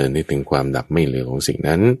งดำเนินที่ถึงความดับไม่เหลือของสิ่ง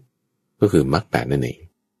นั้นก็คือมรรคแปดนั่นเอง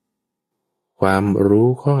ความรู้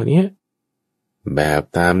ข้อนี้แบบ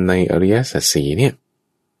ตามในอริยสัจสี่เนี่ย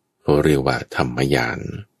เราเรียกว่าธรรมญาณ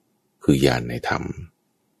คือญาณในธรรม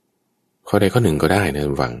ข้อใดข้อหนึ่งก็ได้นะ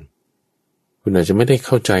ฟังคุณอาจจะไม่ได้เ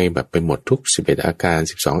ข้าใจแบบไปหมดทุก11อาการ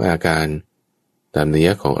12อาการตามนัยย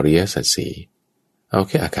ะของอริยสัจสี่เอาแ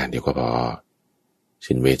ค่อาการเดียวก็พอเ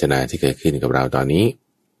ช่นเวทนาที่เกิดขึ้นกับเราตอนนี้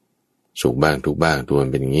สุขบ้างทุกข์บ้างตัวมั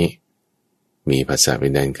นเป็นอย่างนี้มีผัสสะเป็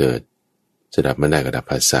นแดนเกิดจะดับไม่ได้ก็ดับ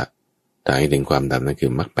ผัสสะตายถึงความดับนั่นคื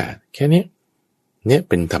อมรรคแปดแค่นี้เนี่ย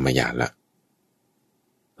เป็นธรรมญาณละ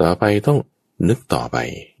ต่อไปต้องนึกต่อไป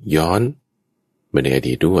ย้อนไปในอ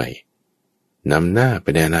ดีตด้วยนำหน้าไป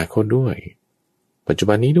ในอนาคตด้วยปัจจุ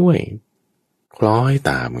บันนี้ด้วยคล้อย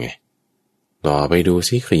ตามไงต่อไปดู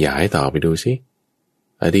ซิขยายต่อไปดูซิ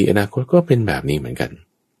อดีตอนาคตก็เป็นแบบนี้เหมือนกัน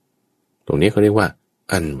ตรงนี้เขาเรียกว่า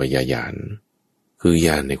อัญญญาณคือญ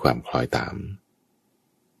าณในความคล้อยตาม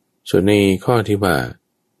ส่วนในข้อที่ว่า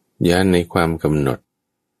ญาณในความกำหนด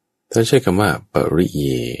ท่านใช้คำว่าปริเย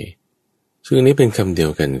ซึ่งนี้เป็นคำเดีย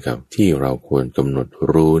วกันกับที่เราควรกำหนด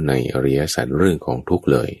รู้ในอริยสัจเรื่องของทุกข์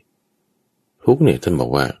เลยทุกข์เนี่ยท่านบอ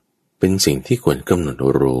กว่าเป็นสิ่งที่ควรกำหนด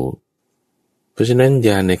รู้เพราะฉะนั้นญ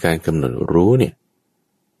าณในการกำหนดรู้เนี่ย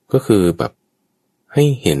ก็คือแบบให้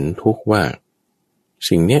เห็นทุกข์ว่า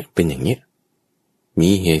สิ่งเนี้ยเป็นอย่างเนี้ยมี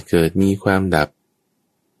เหตุเกิดมีความดับ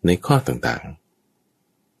ในข้อต่าง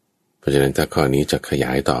ๆเพราะฉะนั้นถ้าข้อนี้จะขย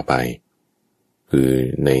ายต่อไปคือ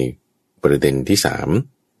ในประเด็นที่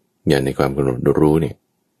3ญาณในความกำหนดรู้เนี่ย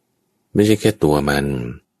ไม่ใช่แค่ตัวมัน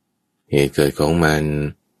เหตุเกิดของมัน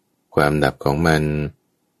ความดับของมัน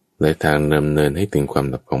และทางดำเนินให้ถึงความ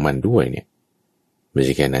ดับของมันด้วยเนี่ยไม่ใ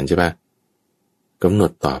ช่แค่นั้นใช่ปะกำหน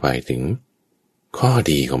ดต่อไปถึงข้อ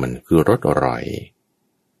ดีของมันคือรสอร่อย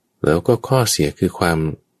แล้วก็ข้อเสียคือความ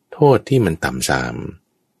โทษที่มันต่ำทราม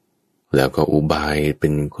แล้วก็อุบายเป็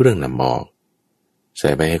นเครื่องนำออกใส่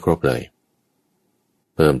ไปให้ครบเลย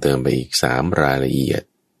เพิ่มเติมไปอีก3รายละเอียด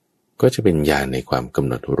ก็จะเป็นญาณในความกำ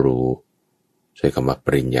หนดรู้ใช้คำว่าป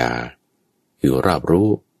ริญญาคือรอบรู้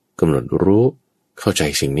กำหนดรู้เข้าใจ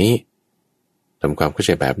สิ่งนี้ทำความเข้าใ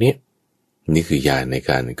จแบบนี้นี่คือญาณใน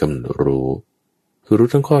การกำหนดรู้คือรู้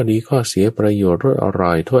ทั้งข้อดีข้อเสียประโยชน์รสอร่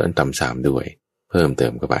อยโทษอันต่ำทรามด้วยเพิ่มเติ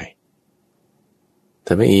มเข้าไปแ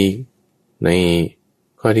ต่ไม่อีกใน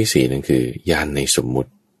ข้อที่4นั่นคือญาณในสมมุ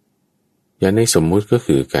ติญาณในสมมุติก็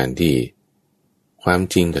คือการที่ความ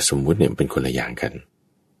จริงกับสมมุติเนี่ยเป็นคนละอย่างกัน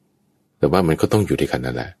แต่ว่ามันก็ต้องอยู่ด้วยกัน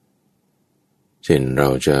นั่นแหละเช่นเรา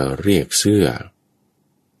จะเรียกเสื้อ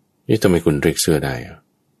นี่ทำไมคุณเรียกเสื้อได้อะ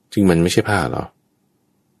จริงมันไม่ใช่ผ้าหรอ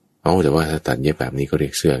เอาแต่ว่าถ้าตัดเย็บแบบนี้ก็เรี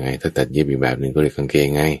ยกเสื้อไงถ้าตัดเย็บอีกแบบหนึ่งก็เรียกกางเกง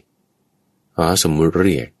ไงสมมุติเ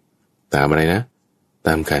รียกตามอะไรนะต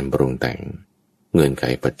ามการปรุงแต่งเงื่อนไข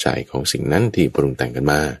ปัจจัยของสิ่งนั้นที่ปรุงแต่งกัน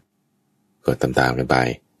มาก็ตามๆกันไป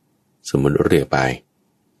สมมุติเรียกไป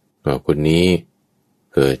ก็คนนี้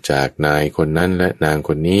เกิดจากนายคนนั้นและนางค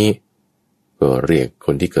นนี้ก็เรียกค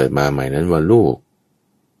นที่เกิดมาใหม่นั้นว่าลูก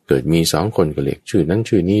เกิดมี2 คนก็เรียกชื่อนั้น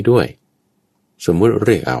ชื่อนี้ด้วยสมมุติเ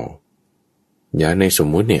รียกเอาอย่างในสม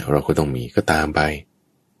มุติเนี่ยเราก็ต้องมีก็ตามไป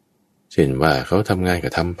เช่นว่าเขาทำงานก็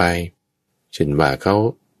ทำไปเช่นว่าเขา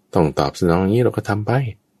ต้องตอบสนองอย่างนี้เราก็ทำไป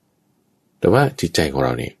แต่ว่าจิตใจของเร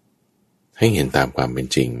าเนี่ยให้เห็นตามความเป็น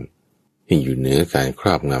จริงที่อยู่เหนือการคร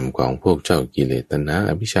อบงำของพวกเจ้ากิเลสตัณหา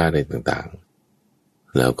อวิชชาอะไรต่าง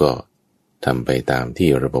ๆแล้วก็ทำไปตามที่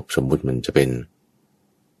ระบบสมมุติมันจะเป็น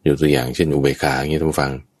ยกตัวอย่างเช่นอุเบกขาอย่างนี้ท่านผู้ฟั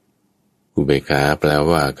งอุเบกขาแปล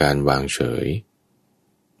ว่าการวางเฉย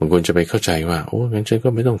บางคนจะไปเข้าใจว่าโอ้งั้นฉันก็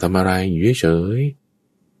ไม่ต้องทำอะไรอยู่เฉย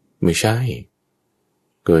ไม่ใช่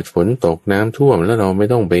เกิดฝนตกน้ำท่วมแล้วเราไม่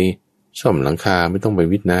ต้องไปซ่อมหลังคาไม่ต้องไป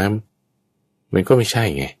วิทน้ำมันก็ไม่ใช่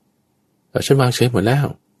ไงฉันวางเฉยหมดแล้ว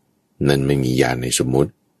นั่นไม่มีญาณในสมมุ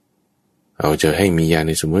ติเอาจะให้มีญาณใ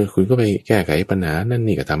นสมมุติคุณก็ไปแก้ไขปัญหานั่น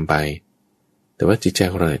นี่ก็ทำไปแต่ว่าจิตใจ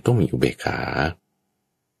ของเราต้องมีอุเบกขา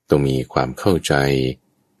ต้องมีความเข้าใจ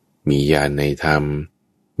มีญาณในธรรม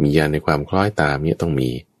มีญาณในความคล้อยตามเนี่ยต้อง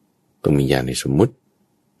มีญาณในสมมุติ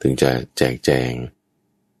ถึงจะแจกแจง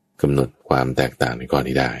กำหนดความแตกต่างในข้อ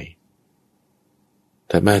นี้ได้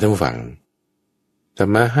ถัดมาท่านผู้ฟังธร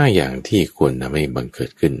รมะ5อย่างที่ควรทำให้บังเกิ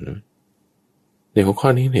ดขึ้นในหัวข้อ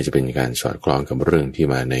นี้เนี่ยจะเป็นการสอดคล้องกับเรื่องที่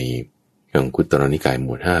มาในอังคุตรนิกายหม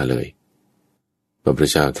วด5เลยพระพุทธ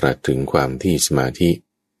เจ้าตรัสถึงความที่สมาธิ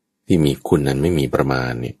ที่มีคุณนั้นไม่มีประมา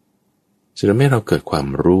ณเนี่ยจะทำให้เราเกิดความ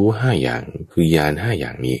รู้5อย่างคือญาณ5อย่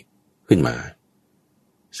างนี้ขึ้นมา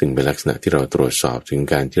ซึ่งเป็นลักษณะที่เราตรวจสอบถึง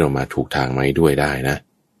การที่เรามาถูกทางไหมด้วยได้นะ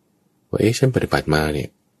ว่าฉันปฏิบัติมาเนี่ย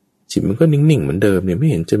จิตมันก็นิ่งๆเหมือนเดิมเนี่ยไม่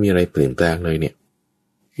เห็นจะมีอะไรเปลี่ยนแปลงเลยเนี่ย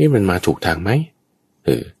มันมาถูกทางไหม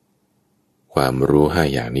ความรู้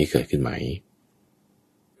5อย่างนี้เกิดขึ้นไหม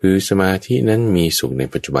คือสมาธินั้นมีสุขใน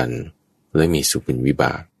ปัจจุบันและมีสุขเป็นวิบ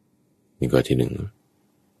ากนี่ข้อที่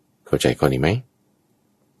1เข้าใจข้อนี้ไหม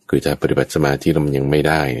คือถ้าปฏิบัติสมาธิแล้วมันยังไม่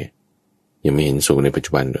ได้เนี่ยยังไม่เห็นสุขในปัจ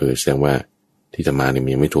จุบันแสดงว่าที่ทำมาเนี่ยมั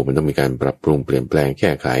นยังไม่ถูกมันต้องมีการปรับปรุงเปลี่ยนแปลงแ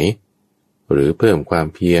ก้ไขหรือเพิ่มความ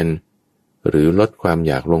เพียรหรือลดความ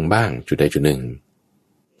อยากลงบ้างจุดใดจุดหนึ่ง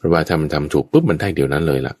เพราะว่าถ้ามันทำถูกปุ๊บมันได้เดี๋ยวนั้น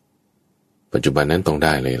เลยล่ะปัจจุบันนั้นต้องไ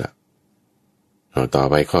ด้เลยล่ะเอาต่อ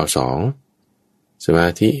ไปข้อ2สมา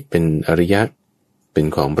ธิเป็นอริยะเป็น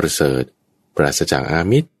ของประเสริฐปราศจากอา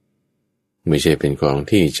มิตรไม่ใช่เป็นของ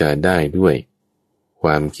ที่จะได้ด้วยคว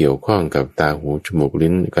ามเกี่ยวข้องกับตาหูจมูก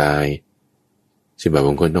ลิ้นกายที่บ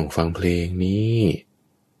างคนต้องฟังเพลงนี้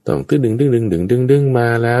ต้องดึงมา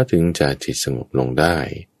แล้วถึงจะจิตสงบลงได้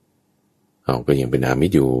ก็ยังเป็นอามิ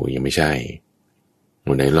ตรอยู่ยังไม่ใช่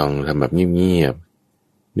ไหนลองทำแบบเงียบ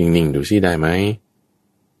ๆนิ่งๆดูซิได้ไหม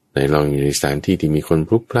ไหนลองอยู่ในสถานที่ที่มีคนพ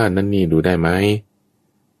ลุกพล่านนั่นนี่ดูได้ไหม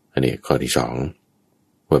อันนี้ข้อที่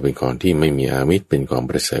2ว่าเป็นของที่ไม่มีอามิตรเป็นของ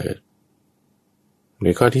ประเสริฐใน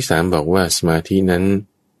ข้อที่3บอกว่าสมาธินั้น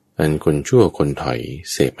อันคนชั่วคนถอย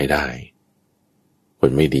เสพไม่ได้ค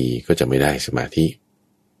นไม่ดีก็จะไม่ได้สมาธิ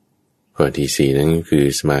ข้อที่4นั้นคือ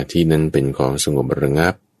สมาธินั้นเป็นของสงบระงั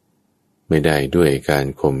บไม่ได้ด้วยการ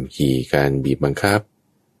ข่มขี่การบีบบังคับ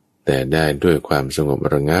แต่ได้ด้วยความสงบ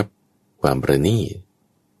ระงับความประณีต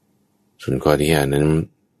ส่วนข้อที่5นั้น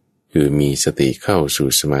คือมีสติเข้าสู่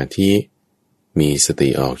สมาธิมีสติ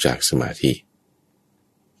ออกจากสมาธิ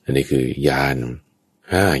อันนี้คือญาณ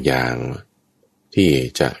5อย่างที่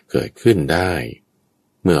จะเกิดขึ้นได้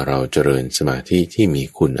เมื่อเราเจริญสมาธิที่มี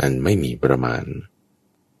คุณอันไม่มีประมาณ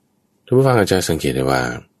ท่านผู้ฟังอาจจะสังเกตได้ว่า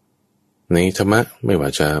ในธรรมะไม่ว่า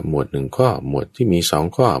จะหมวด1ข้อหมวดที่มี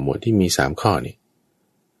2ข้อหมวดที่มี3ข้อนี่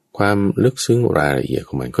ความลึกซึ้งรายละเอียดข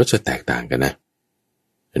องมันก็จะแตกต่างกันนะ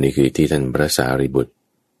อันนี้คือที่ท่านพระสารีบุตร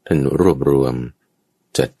ท่านรวบรวม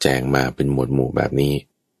จัดแจงมาเป็นหมวดหมู่แบบนี้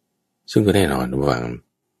ซึ่งก็แน่นอนว่า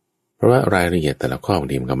เพราะว่ารายละเอียดแต่ละข้อบาง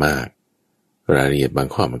ทีมันก็มากรายละเอียดบาง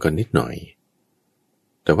ข้อมันก็นิดหน่อย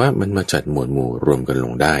แต่ว่ามันมาจัดหมวดหมู่รวมกันล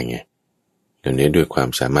งได้ไงอย่างนี้ด้วยความ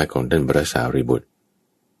สามารถของท่านพระสารีบุตร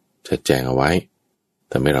จัดแจงเอาไว้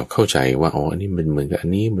ทำให้เราเข้าใจว่าอันนี้มันเหมือนกับอั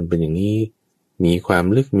นนี้มันเป็นอย่างนี้มีความ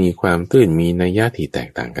ลึกมีความตื้นมีนัยยะที่แตก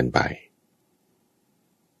ต่างกันไป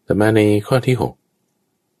แต่มาในข้อที่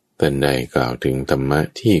6ท่านได้กล่าวถึงธรรมะ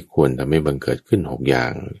ที่ควรทำให้บังเกิดขึ้น6อย่า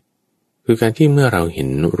งคือการที่เมื่อเราเห็น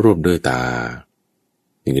รูปด้วยตา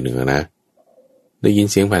นี่คือ1นะได้ยิน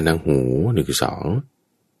เสียงผ่านทางหูนี่คือ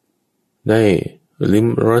2ได้ ลิ้ม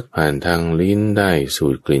รสผ่านทางลิ้นได้สู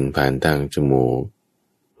ดกลิ่นผ่านทางจมูก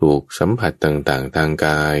ถูกสัมผัสต่างๆทางก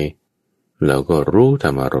ายเราก็รู้ธร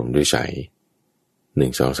รมอารมณ์ด้วยใจ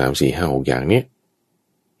1 2 3 4 5 6อย่างเนี้ย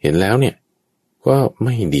เห็นแล้วเนี่ยก็ไ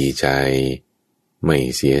ม่ดีใจไม่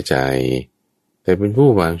เสียใจแต่เป็นผู้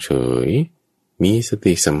วางเฉยมีส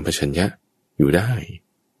ติสัมปชัญญะอยู่ได้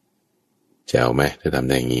แจ๋วไหมถ้าทำไ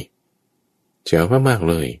ด้อย่างนี้แจ๋วมากๆ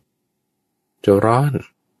เลยจะร้อน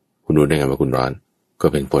คุณรู้ได้ไงว่าคุณร้อนก็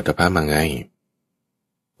เป็นโผฏฐัพพะมาไง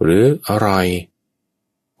หรืออร่อย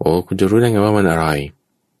โอ้คุณจะรู้ได้ไงว่ามันอร่อย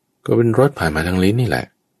ก็เป็นรสผ่านมาทางลิ้นนี่แหละ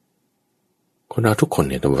คนเราทุกคน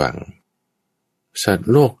เนี่ยต้องฟังสัตว์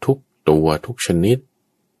โลกทุกตัวทุกชนิด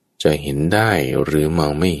จะเห็นได้หรือมอ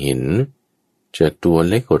งไม่เห็นจะตัว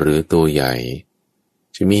เล็กหรือตัวใหญ่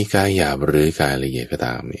จะมีกายหยาบหรือกายละเอียดก็ต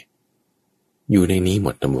ามเนี่ยอยู่ในนี้หม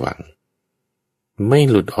ดทั้งวังไม่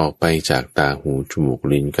หลุดออกไปจากตาหูจมูก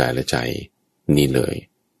ลิ้นกายและใจนี่เลย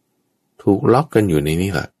ถูกล็อกกันอยู่ใน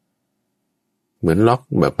นี้แหละเหมือนล็อก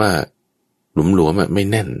แบบว่าหลวมๆไม่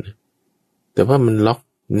แน่นแต่ว่ามันล็อก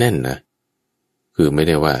แน่นนะคือไม่ไ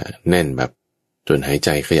ด้ว่าแน่นแบบจนหายใจ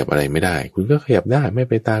ขยับอะไรไม่ได้คุณก็ขยับได้ไม่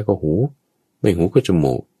ไปตาก็หูไม่หูก็จ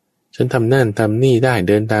มูกฉันทำนั่นทำนี่ได้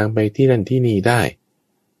เดินทางไปที่นั่นที่นี่ได้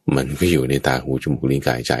มันก็อยู่ในตาหูจมูกลิ้นก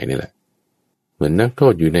ายใจนี่แหละเหมือนนักโท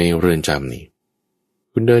ษอยู่ในเรือนจำนี่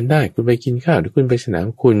คุณเดินได้คุณไปกินข้าวหรือคุณไปสนาม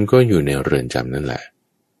คุณก็อยู่ในเรือนจำนั่นแหละ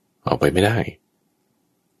ออกไปไม่ได้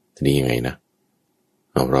ทีนี้ยังไงนะ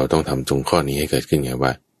เราต้องทำตรงข้อนี้ให้เกิดขึ้นไงว่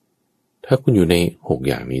าถ้าคุณอยู่ใน6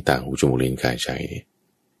อย่างนี้ตาหูจมูกลิ้นกายใจ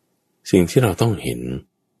สิ่งที่เราต้องเห็น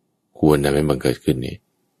ควรทำให้บังเกิดขึ้นนี่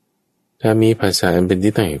ถ้ามีภาษาอันเป็น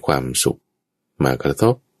ที่ตั้งแห่งความสุขมากระท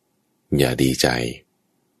บอย่าดีใจ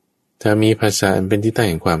ถ้ามีภาษาอันเป็นที่ตั้ง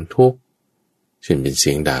แห่งความทุกข์เช่นเป็นเ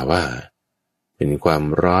สียงด่าว่าเป็นความ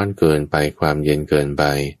ร้อนเกินไปความเย็นเกินไป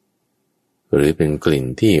หรือเป็นกลิ่น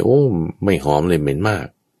ที่ไม่หอมเลยเหม็นมาก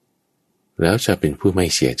แล้วจะเป็นผู้ไม่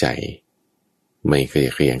เสียใจไม่ขย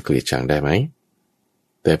ะแขยงเกลียดชังได้ไหม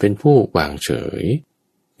แต่เป็นผู้วางเฉย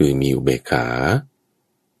คือมีอุเบกขา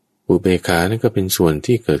นั่นก็เป็นส่วน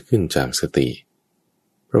ที่เกิดขึ้นจากสติ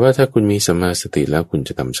เพราะว่าถ้าคุณมีสัมมาสติแล้วคุณจ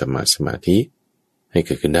ะทำสมาธิให้เ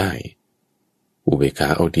กิดขึ้นได้อุเบกขา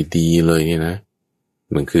เอาดีๆเลยเนี่ยนะ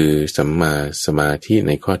มันคือสัมมาสมาธิใ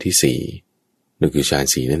นข้อที่4นั่นคือฌาน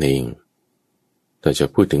4นั่นเองถ้าจะ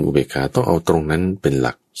พูดถึงอุเบกขาต้องเอาตรงนั้นเป็นห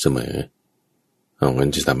ลักเสมองั้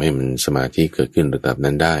นจะทำให้มันสมาธิเกิดขึ้นระดับ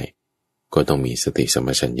นั้นได้ก็ต้องมีสติสัมป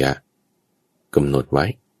ชัญญะกำหนดไว้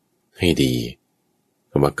ให้ดี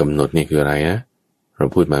คำว่ากำหนดนี่คืออะไรนะเรา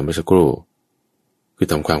พูดมาเมื่อสักครู่คือ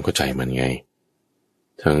ทำความเข้าใจมันไง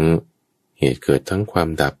ทั้งเหตุเกิดทั้งความ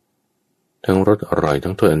ดับทั้งรสอร่อย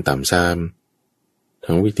ทั้งโทษอันต่ำทราม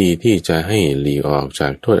ทั้งวิธีที่จะให้หลีกออกจา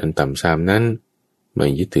กโทษอันต่ำทรามนั้นไม่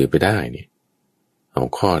ยึดถือไปได้เนี่ยเอา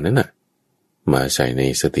ข้อนั้นน่ะมาใส่ใน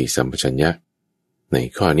สติสัมปชัญญะใน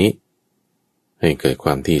ข้อนี้ให้เกิดคว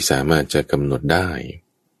ามที่สามารถจะกำหนดได้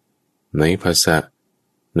ในภาษา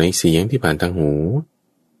ในเสียงที่ผ่านทางหู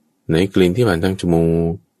ในกลิ่นที่ผ่านทางจมู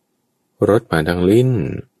กรสผ่านทางลิ้น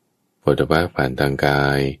โผฏฐัพพะผ่านทางกา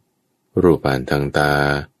ยรูปผ่านทางตา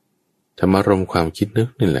ธรรมารมณ์ความคิดนึก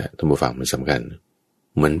นี่แหละท่านผู้ฟังมันสำคัญ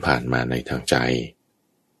มันผ่านมาในทางใจ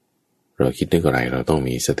เราคิดนึกอะไรเราต้อง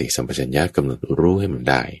มีสติสัมปชัญญะกำหนดรู้ให้มัน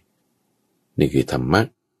ได้นี่คือธรรมะ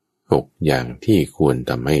6อย่างที่ควร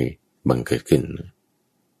ทำให้บังเกิดขึ้น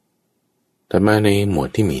แต่มาในหมวด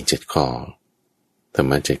ที่มี7ข้อธรร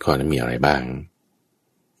มะ7ข้อนั้นมีอะไรบ้าง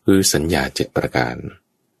คือสัญญา7ประการ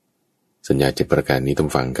สัญญา7ประการนี้ต้อง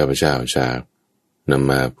ฟังข้าพเจ้าจะน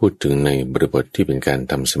ำมาพูดถึงในบริบทที่เป็นการ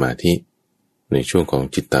ทำสมาธิในช่วงของ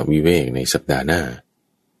จิตตวิเวกในสัปดาห์หน้า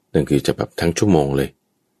นั่นคือจะแบบทั้งชั่วโมงเลย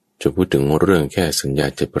จะพูดถึงเรื่องแค่สัญญา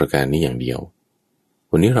7ประการนี้อย่างเดียว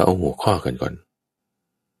วันนี้เราเอาหัวข้อกันก่อน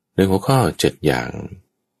ในหัวข้อ7อย่าง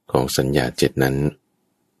ของสัญญา7นั้น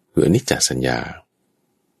คืออนิจจสัญญา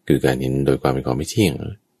คือการเห็นโดยความเป็นของไม่เที่ยง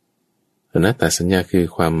อนัตตสัญญาคือ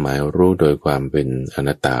ความหมายรู้โดยความเป็นอ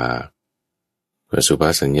นัตตาอสุภ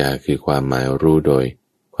สัญญาคือความหมายรู้โดย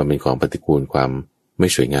ความเป็นของปฏิกูลความไม่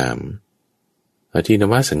สวยงามอทิน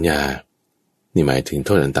วสัญญานี่หมายถึงโท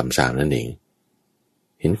ษอันต่ำทรามนั่นเอง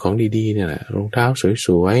เห็นของดีๆเนี่ยแหละรองเท้าส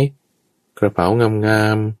วยๆกระเป๋างา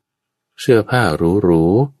มๆเสื้อผ้าหรู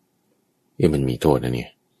ๆมันมีโทษนะเนี่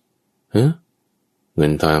ยเงิ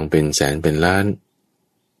นทองเป็นแสนเป็นล้าน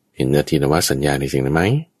เห็นอทินวสัญญาในสิ่งนั้นไหม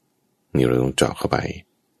นี่เราต้องเจาะเข้าไป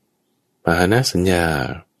ปหานสัญญา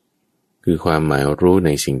คือความหมายรู้ใน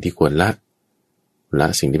สิ่งที่ควรละ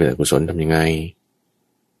สิ่งที่เป็นอกุศลทำยังไง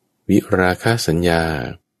วิราคะสัญญา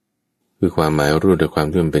คือความหมายรู้โดยความ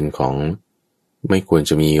ที่มันเป็นของไม่ควร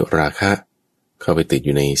จะมีราคะเข้าไปติดอ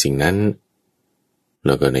ยู่ในสิ่งนั้น แ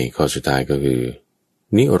ล้วก็ในข้อสุดท้ายก็คือ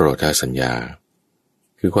นิโรธาสัญญา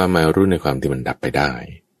คือความหมายรู้ในความที่มันดับไปได้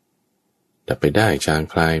จาง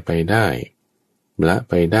คลายไปได้ละ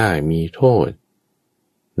ไปได้มีโทษ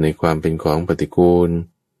ในความเป็นของปฏิกูล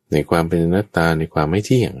ในความเป็นอนัตตาในความไม่เ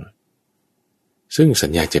ที่ยงซึ่งสั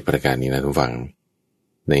ญญา7ประการนี้นะทุกฝัง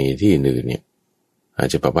ในที่อื่นเนี่ยอาจ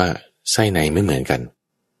จะแบบว่าไส้ในไม่เหมือนกัน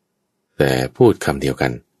แต่พูดคำเดียวกั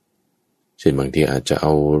นเช่นบางทีอาจจะเอ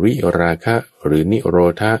าวิราคะหรือนิโร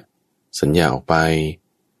ธะสัญญาออกไป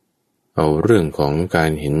เอาเรื่องของกา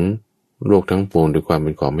รเห็นโลกทั้งปวงด้วยความเ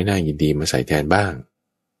ป็นของไม่น่ายินดีมาใส่แทนบ้าง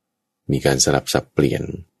มีการสลับสับเปลี่ยน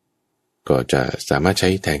ก็จะสามารถใช้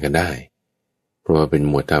แทนกันได้เพราะว่าเป็น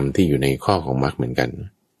หมวดธรรมที่อยู่ในข้อของมรรคเหมือนกัน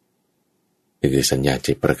นี่คือสัญญา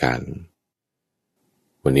7ประการ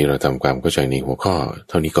วันนี้เราทำความเข้าใจในหัวข้อ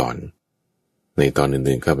เท่านี้ก่อนในตอน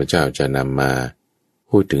อื่นๆข้าพเจ้าจะนำมา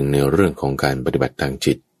พูดถึงในเรื่องของการปฏิบัติทาง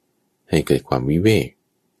จิตให้เกิดความวิเวก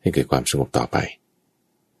ให้เกิดความสงบต่อไป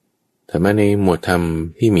แต่มาในหมวดธรรม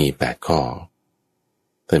ที่มี8ข้อ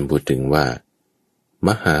ท่านพูดถึงว่าม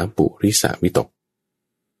หาปุริสวิตก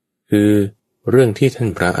คือเรื่องที่ท่าน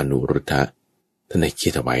พระอนุรุทธะท่านได้คิ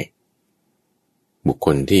ดเอาไว้บุคค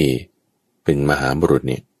ลที่เป็นมหาบุรุษ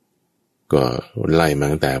เนี่ยก็ไล่มา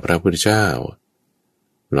ตั้งแต่พระพุทธเจ้า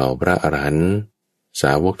เหล่าพระอรหันต์ส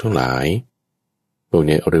าวกทั้งหลายพวก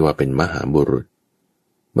นี้เรียกว่าเป็นมหาบุรุษ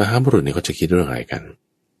เนี่ยเขาจะคิดเรื่องอะไรกัน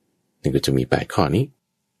นี่ก็จะมี8ข้อนี้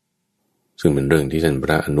ซึ่งเป็นเรื่องที่ท่านพ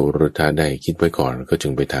ระอนุรุทธะได้คิดไว้ก่อนก็จึ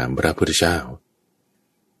งไปถามพระพุทธเจ้า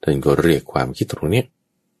ท่านก็เรียกความคิดตรงนี้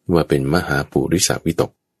ว่าเป็นมหาปุริสวิต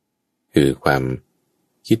กคือความ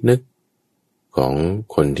คิดนึกของ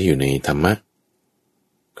คนที่อยู่ในธรรมะ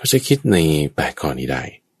เขาจะคิดใน8ข้อนี้ได้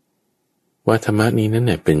ว่าธรรมะนี้นั้นเ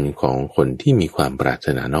นี่ยเป็นของคนที่มีความปรารถ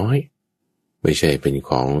นาน้อยไม่ใช่เป็น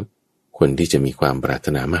ของคนที่จะมีความปรารถ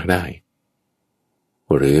นามากได้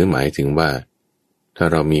หรือหมายถึงว่าถ้า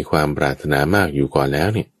เรามีความปรารถนามากอยู่ก่อนแล้ว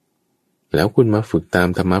เนี่ยแล้วคุณมาฝึกตาม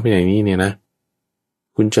ธรรมะวินัยนี้เนี่ยนะ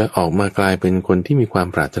คุณจะออกมากลายเป็นคนที่มีความ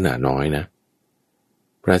ปรารถนาน้อยนะ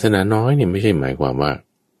ปรารถนาน้อยเนี่ยไม่ใช่หมายความว่า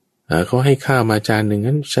เขาให้ข้าวมาจานหนึ่ง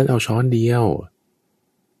งั้นฉันเอาช้อนเดียว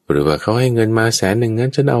หรือว่าเขาให้เงินมา100,000งั้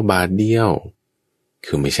นฉันเอาบาทเดียว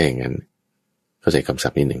คือไม่ใช่งั้นเข้าใจคำศั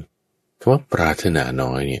พท์นิดหนึ่งคำว่าปรารถนา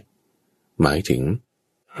น้อยเนี่ยหมายถึง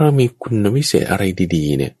เรามีคุณวิเศษอะไรดี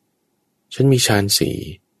ๆเนี่ยฉันมีฌานสี่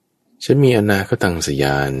ฉันมีอนาคตังสย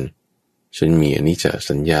านฉันมีอนิจจ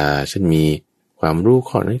สัญญาฉันมีความรู้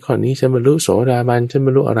ข้อนั้นข้อนี้ฉันบรรลุโสดาบันฉันบร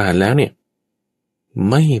รลุอรหันต์แล้วเนี่ย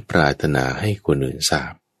ไม่ปรารถนาให้คนอื่นทรา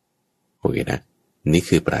บโอเคนะนี่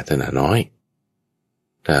คือปรารถนาน้อย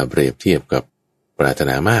ถ้าเปรียบเทียบกับปรารถ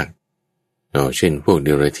นามากเช่นพวกเด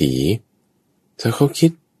รัจฉีถ้าเขาคิ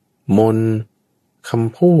ดมนต์ค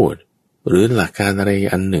ำพูดหรือหลักการอะไร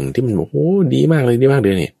อันหนึ่งที่มันบอกโอ้ดีมากเลยเ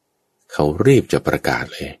นี่ยเขารีบจะประกาศ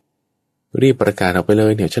เลยรีบประกาศออกไปเล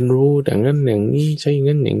ยเนี่ยฉันรู้อย่างนั้นอย่างนี้ใช่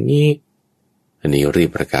งั้นอย่างนี้อันนี้รีบ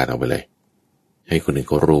ประกาศออกไปเลยให้คนอื่น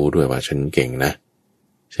เขารู้ด้วยว่าฉันเก่งนะ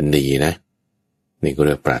ฉันดีนะนี่ก็เ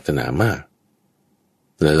รียกปรารถนามาก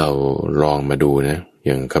แล้วเราลองมาดูนะอ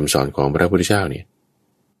ย่างคำสอนของพระพุทธเจ้าเนี่ย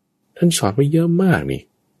ท่านสอนไปเยอะมากนี่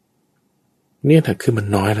เนี่ยถ้าคือมัน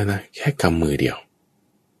น้อยแล้วนะแค่กำมือเดียว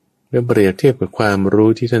แล้วเปรียบเทียบกับความรู้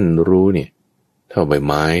ที่ท่านรู้เนี่ยเท่าใบ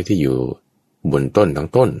ไม้ที่อยู่บนต้นทั้ง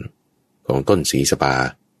ต้นของต้นสีสปา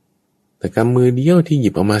แต่กำมือเดียวที่หยิ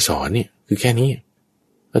บเอามาสอนเนี่ยคือแค่นี้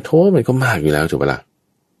โทษมันก็มากอยู่แล้วถูกปะล่ะ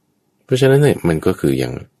เพราะฉะนั้นเนี่ยมันก็คือยั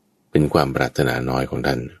งเป็นความปรารถนาน้อยของ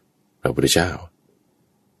ท่านพระพุทธเจ้า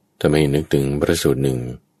ถ้าไม่นึกถึงพระสูตรหนึ่ง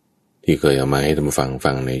ที่เคยเอามาให้ท่าน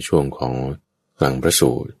ฟังในช่วงของหลังพระ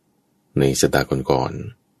สูตรในสัปดาห์ก่อน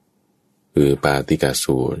ๆคือปาติกา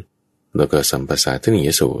สูตรแล้วก็สัมปสาทนิย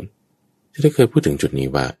สูตรที่ได้เคยพูดถึงจุดนี้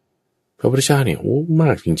ว่าพระพุทธเจ้าเนี่ยโอ้ม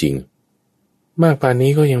ากจริงๆมากปาน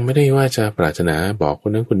นี้ก็ยังไม่ได้ว่าจะปรารถนาบอกค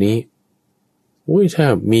นนั้นคนนี้ถ้า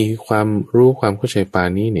มีความรู้ความเข้าใจปาน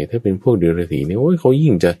นี้เนี่ยถ้าเป็นพวกเดรัจฉีเนี่ยเขา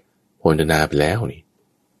ยิ่งจะโหนนาไปแล้วนี่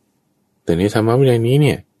แต่ในธรรมะวินัยนี้เ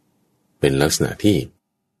นี่ยเป็นลักษณะที่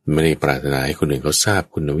ไม่ได้ปรารถนาให้คนอื่นเขาทราบ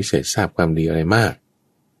คุณวิเศษทราบความดีอะไรมาก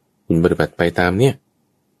คุณปฏิบัติไปตามเนี่ย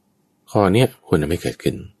ข้อเนี้ยควรจะไม่เกิด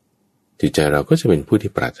ขึ้นจิตใจเราก็จะเป็นผู้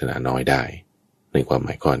ที่ปรารถนาน้อยได้ในความหม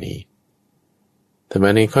ายข้อนี้ธรรมะ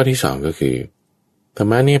ในข้อที่2ก็คือธรร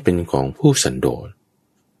มะเนี่ยเป็นของผู้สันโดษ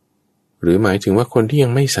หรือหมายถึงว่าคนที่ยั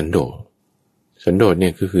งไม่สันโดษเนี่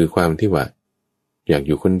ยคือความที่ว่าอยากอ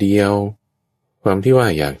ยู่คนเดียวความที่ว่า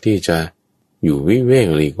อยากที่จะอยู่วิเวก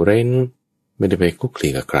หลีกเร้นไม่ได้ไปคุกคี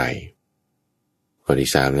กับใครข้อที่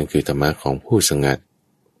3นั่นคือธรรมะของผู้สงัด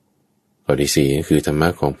ข้อที่4นั่นคือธรรมะ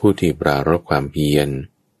ของผู้ที่ปรารภความเพียร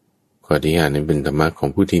ข้อที่5นั้นเป็นธรรมะของ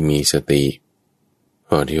ผู้ที่มีสติ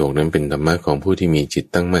ข้อที่6นั้นเป็นธรรมะของผู้ที่มีจิต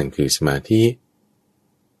ตั้งมั่นคือสมาธิ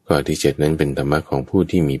ข้อที่7นั้นเป็นธรรมะของผู้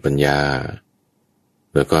ที่มีปัญญา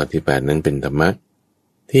แล้วก็ที่8นั้นเป็นธรรมะ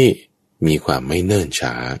ที่มีความไม่เนิ่น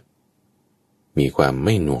ช้ามีความไ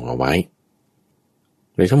ม่หน่วงเอาไว้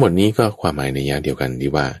ในทั้งหมดนี้ก็ความหมายในยะเดียวกัน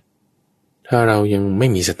ที่ว่าถ้าเรายังไม่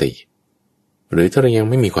มีสติหรือถ้าเรายัง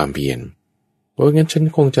ไม่มีความเพียรงั้นฉัน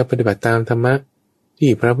คงจะปฏิบัติตามธรรมะที่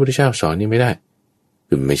พระพุทธเจ้าสอนนี่ไม่ได้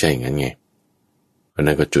คือไม่ใช่อย่างนั้นไงเพราะ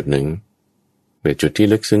นั้นก็จุดหนึ่งแต่จุดที่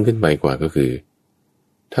ลึกซึ้งขึ้นไปกว่าก็คือ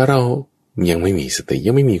ถ้าเรายังไม่มีสติ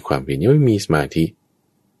ยังไม่มีความเพียรยังไม่มีสมาธิ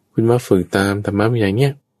คุณมาฝึกตามธรรมะวินัยเนี่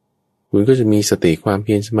ยคุณก็จะมีสติความเ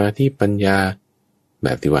พียรสมาธิปัญญาแบ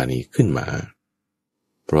บที่ว่านี้ขึ้นมา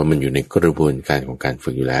เพราะมันอยู่ในกระบวนการของการฝึ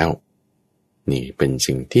กอยู่แล้วนี่เป็น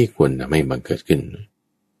สิ่งที่ควรทำให้บังเกิดขึ้น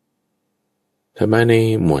ถ้ามาใน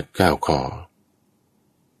หมวด9ข้อ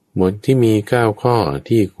หมวดที่มี9ข้อ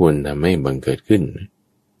ที่ควรทำให้บังเกิดขึ้น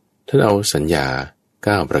ท่านเอาสัญญา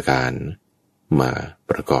9ประการมา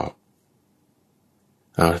ประกอบ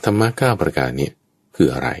เอาธรรมะ9ประการเนี่ยคือ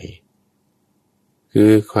อะไรคื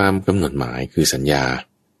อความกำหนดหมายคือสัญญา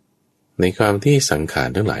ในความที่สังขาร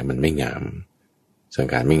ทั้งหลายมันไม่งามสัง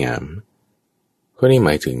ขารไม่งามก็นี่หม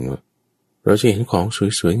ายถึงเราจะเห็นของ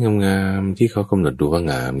สวยๆงามๆที่เขากำหนดดูว่า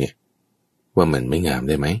งามเนี่ยว่ามันไม่งาม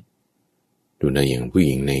ได้ไหมดูในอย่างผู้ห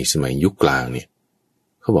ญิงในสมัยยุคกลางเนี่ย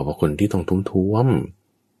เขาบอกว่าคนที่ต้องท้วม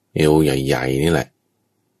ๆเอวใหญ่ๆนี่แหละ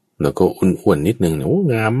แล้วก็อ้วนๆนิดนึงเนี่ยโอ้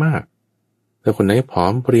งามมากแต่คนไหนผอ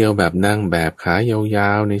มเพรียวแบบนางแบบขายา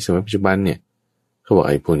วๆในสมัยปัจจุบันเนี่ยเขาบอก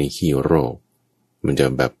ไอ้พวกนี้ขี้โรคมันจะ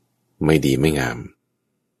แบบไม่ดีไม่งาม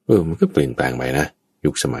มันก็เปลี่ยนแปลงไปนะ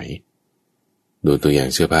ยุคสมัยดูตัวอย่าง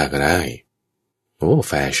เสื้อผ้าก็ได้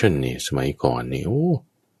แฟชั่นเนี่ยสมัยก่อนเนี่ย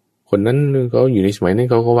คนนั้นเขาอยู่ในสมัยนั้น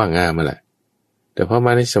เขาก็ว่างามมาแหละแต่พอม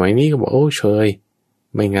าในสมัยนี้ก็บอกเชย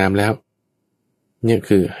ไม่งามแล้วเนี่ย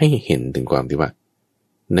คือให้เห็นถึงความที่ว่า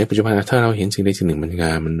ในปัจจุบันถ้าเราเห็นสิ่งใดสิ่งหนึ่งมันง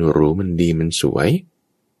ามมันหรูมันดีมันสวย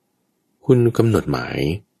คุณกำหนดหมาย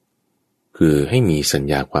คือให้มีสัญ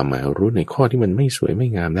ญาความหมายรู้ในข้อที่มันไม่สวยไม่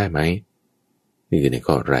งามได้ไหมนี่คือใน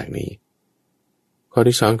ข้อแรกนี้ข้อ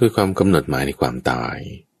ที่สองคือความกำหนดหมายในความตาย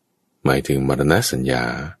หมายถึงมรณะสัญญา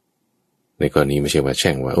ในกรณีไม่ใช่ว่าแ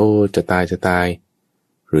ช่งว่าจะตาย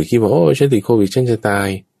หรือคิดว่าฉันติดโควิดฉันจะตาย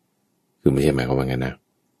คือไม่ใช่หมายความว่างั้นนะ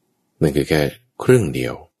นั่นคือแค่ครึ่งเดี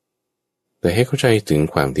ยวแต่ให้เข้าใจถึง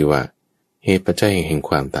ความที่ว่าเหตุปัจจัยแห่ง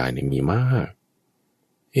ความตายเนี่ยมีมาก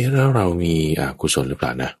แล้วเรามีอกุศลหรือเปล่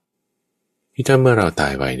านะที่ถ้าเมื่อเราตา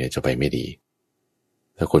ยไปเนี่ยจะไปไม่ดี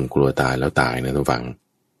ถ้าคนกลัวตายแล้วตายนะทุกฝัง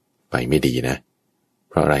ไปไม่ดีนะ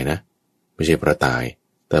เพราะอะไรนะไม่ใช่เพราะตาย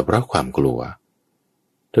แต่เพราะความกลัว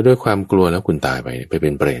ถ้าด้วยความกลัวแล้วคุณตายไปเป็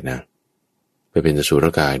นเปรตนะไปเป็นอสุร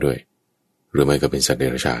กายด้วยหรือไม่ก็เป็นสัตว์เด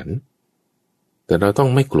รัจฉานแต่เราต้อง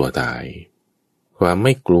ไม่กลัวตายความไ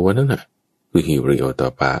ม่กลัวนั่นน่ะคือฮิริโอต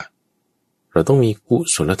ปะเราต้องมีกุ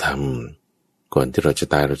ศลธรรมก่อนที่เราจะ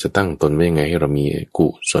ตายเราจะตั้งตนไว้ยังไงให้เรามีกุ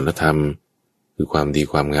ศลธรรมคือความดี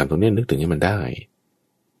ความงามตรงนี้นึกถึงให้มันได้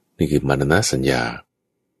นี่คือมรณะสัญญา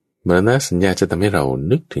มรณะสัญญาจะทำให้เรา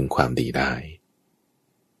นึกถึงความดีได้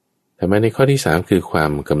แต่มาในข้อที่3คือควา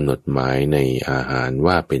มกำหนดหมายในอาหาร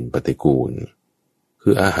ว่าเป็นปฏิกูลคื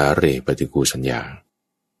ออาหารเรปฏิกูลสัญญา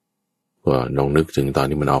ว่าลองนึกถึงตอน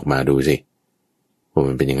ที่มันออกมาดูสิว่า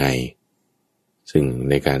มันเป็นยังไงซึ่ง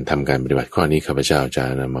ในการทำการปฏิบัติข้อนี้ข้าพเจ้าจะ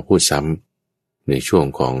นำมาพูดซ้ำในช่วง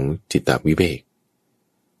ของจิตตวิเวก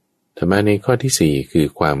แต่มาในข้อที่4คือ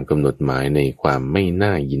ความกำหนดหมายในความไม่น่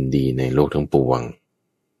ายินดีในโลกทั้งปวง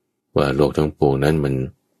ว่าโลกทั้งปวงนั้นมัน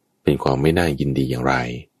เป็นความไม่น่ายินดีอย่างไร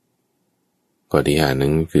ข้อที่5นั้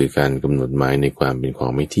นคือการกำหนดหมายในความเป็นขอ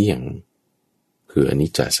งไม่เที่ยงคืออนิ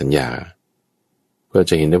จจสัญญาก็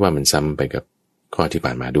จะเห็นได้ว่ามันซ้ำไปกับข้อที่ผ่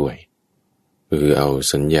านมาด้วยคือเอา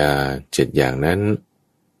สัญญา7อย่างนั้น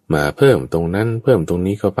มาเพิ่มตรงนั้นเพิ่มตรง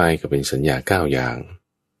นี้เข้าไปก็เป็นสัญญา9อย่าง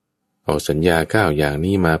เอาสัญญา9อย่าง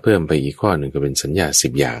นี้มาเพิ่มไปอีกข้อหนึ่งก็เป็นสัญญา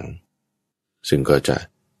10อย่างซึ่งก็จะ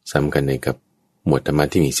ซ้ำกันในกับหมวดธรรมะ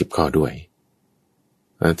ที่มี10ข้อด้วย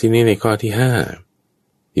ที่นี้ในข้อที่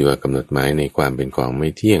5ที่ว่ากำหนดหมายในความเป็นของไม่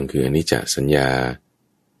เที่ยงคืออนิจจสัญญา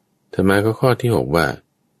ธรรมะก็ข้อที่6ว่า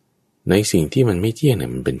ในสิ่งที่มันไม่เที่ยงเนี่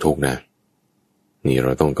ยมันเป็นทุกข์นะนี่เร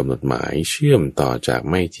าต้องกำหนดหมายเชื่อมต่อจาก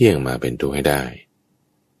ไม่เที่ยงมาเป็นทุกข์ให้ได้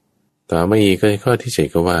ต่อมาอีกก็ข้อที่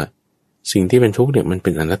7ก็ว่าสิ่งที่เป็นทุกข์เนี่ยมันเ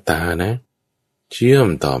ป็นอนัตตานะเชื่อม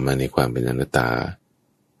ต่อมาในความเป็นอนัตตา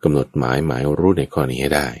กำหนดหมายรู้ในข้อนี้ให้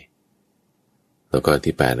ได้แล้วก็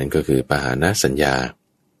ที่8นั้นก็คือปหานะสัญญา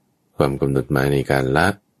ความกำหนดหมายในการละ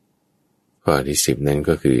ข้อที่10นั้น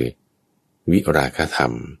ก็คือวิราคะธรร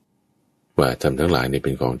มว่าธรรมทั้งหลายเนี่ยเ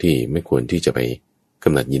ป็นของที่ไม่ควรที่จะไปก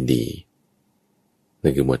ำหนัดยินดีนั่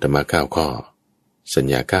นคือหมวดธรรมะ9ข้อ สัญ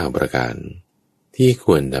ญา9ประการที่ค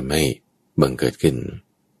วรทำให้บังเกิดขึ้น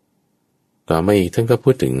ต่อมาอีกท่านก็พู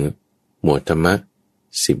ดถึงหมวดธรรมะ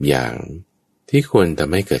10อย่างที่ควรท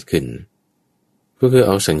ำให้เกิดขึ้นก็คือเ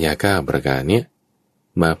อาสัญญา9ประการเนี้ย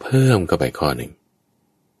มาเพิ่มเข้าไปข้อหนึ่ง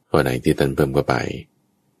ข้อไหนที่ท่านเพิ่มเข้าไป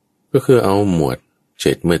ก็คือเอาหมวด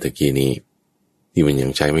7เมื่อตะกี้นี้ที่มันยั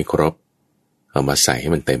งใช้ไม่ครบเอามาใส่ให้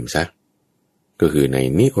มันเต็มซะก็คือใน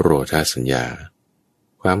นิโรธสัญญา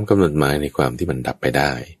ความกำหนดหมายในความที่มันดับไปไ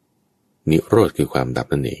ด้นิโรธคือความดับ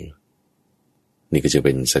นั่นเองนี่ก็จะเ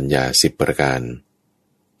ป็นสัญญา10ประการ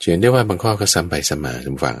เห็นได้ว่าบางข้อก็ซ้ำไปซ้ำมาท่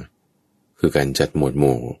านฟังคือการจัดหมวดห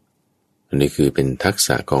มู่อันนี้คือเป็นทักษ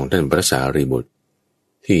ะของท่านพระสารีบุตร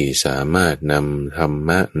ที่สามารถนำธรรม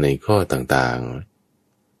ะในข้อต่าง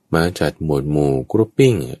ๆมาจัดหมวดหมู่กรุ๊ป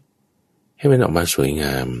ปิ้งให้มันออกมาสวยง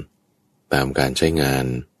ามตามการใช้งาน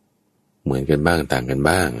เหมือนกันบ้างต่างกัน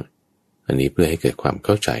บ้างอันนี้เพื่อให้เกิดความเ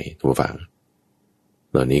ข้าใจตัวฟัง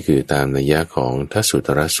เหล่านี้คือตามนัยยะของทัสสุต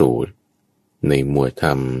รสูตรในหมวดธร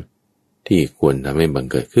รมที่ควรทำให้บัง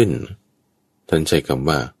เกิดขึ้นท่านใช้คำ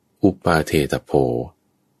ว่าอุปาเทตโพ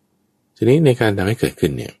ทีนี้ในการทำให้เกิดขึ้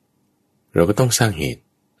นเนี่ยเราก็ต้องสร้างเหตุ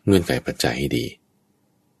เงื่อนไขปัจจัยให้ดี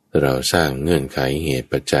เราสร้างเงื่อนไขเหตุ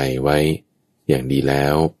ปัจจัยไว้อย่างดีแล้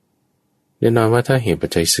วแน่นอนว่าถ้าเหตุปั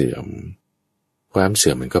จจัยเสื่อมความเ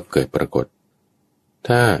สื่อมมันก็เกิดปรากฏ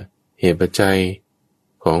ถ้าเหตุปัจจัย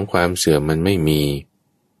ของความเสื่อมมันไม่มี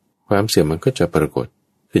ความเสื่อมมันก็จะปรากฏ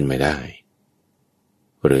ขึ้นไม่ได้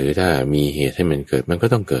หรือถ้ามีเหตุให้มันเกิดมันก็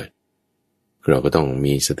ต้องเกิดเราก็ต้อง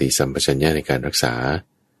มีสติสัมปชัญญะในการรักษา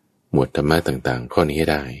หมวดธรรมะต่างๆข้อนี้ให้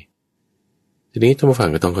ได้ทีนี้ท่านผู้ฟัง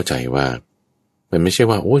ก็ต้องเข้าใจว่ามันไม่ใช่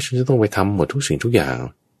ว่าโอ้ฉันจะต้องไปทำหมดทุกสิ่งทุกอย่าง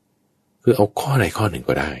คือเอาข้อใดข้อหนึ่ง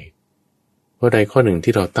ก็ได้ข้อใดข้อหนึ่ง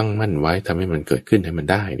ที่เราตั้งมั่นไว้ทำให้มันเกิดขึ้นให้มัน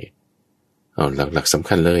ได้เนี่ยเอาหลักๆสำ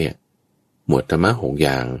คัญเลยหมวดธรรมะ6อ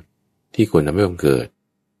ย่างที่ควรทำให้มันเกิด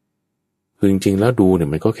คือจริงๆแล้วดูเนี่ย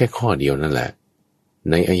มันก็แค่ข้อเดียวนั่นแหละ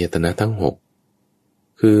ในอายตนะทั้ง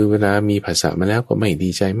6คือเวลามีภาษามาแล้วก็ไม่ดี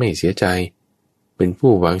ใจไม่เสียใจเป็น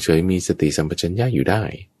ผู้วางเฉยมีสติสัมปชัญญะอยู่ได้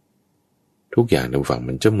ทุกอย่างในฝั่ง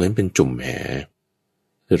มันจะเหมือนเป็นจุ่มแห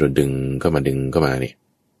เราดึงก็มาเนี่ย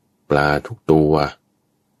ปลาทุกตัว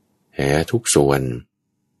แหทุกส่วน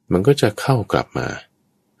มันก็จะเข้ากลับมา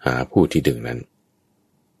หาผู้ที่ดึงนั้น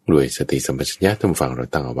ด้วยสติสัมปชัญญะทั้งฝั่งเรา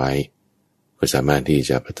ตั้งเอาไว้ก็สามารถที่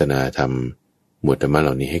จะพัฒนาทำหมวดธรรมะเห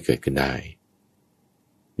ล่านี้ให้เกิดขึ้นได้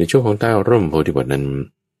ในช่วงของใต้ร่มโพธิบทนั้น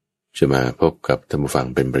จะมาพบกับท่านผู้ฟัง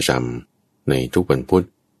เป็นประจำในทุกวันพุธ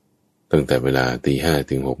ตั้งแต่เวลา 5:00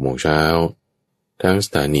 ถึง 6:00 น.ทางส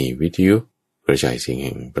ถานีวิทยุกระจายเสียงแ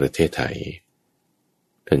ห่งประเทศไทย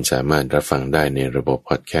ท่านสามารถรับฟังได้ในระบบ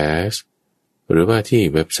พอดแคสต์หรือว่าที่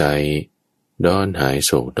เว็บไซต์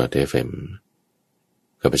donhaiso.fm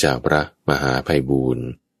ข้าพเจ้าพระมหาไพบูลย์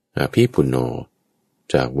อภิปุณโญ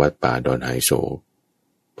จากวัดป่าดอนไฮโศก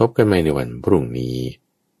พบกันใหม่ในวันพรุ่งนี้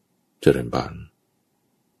เจริญพร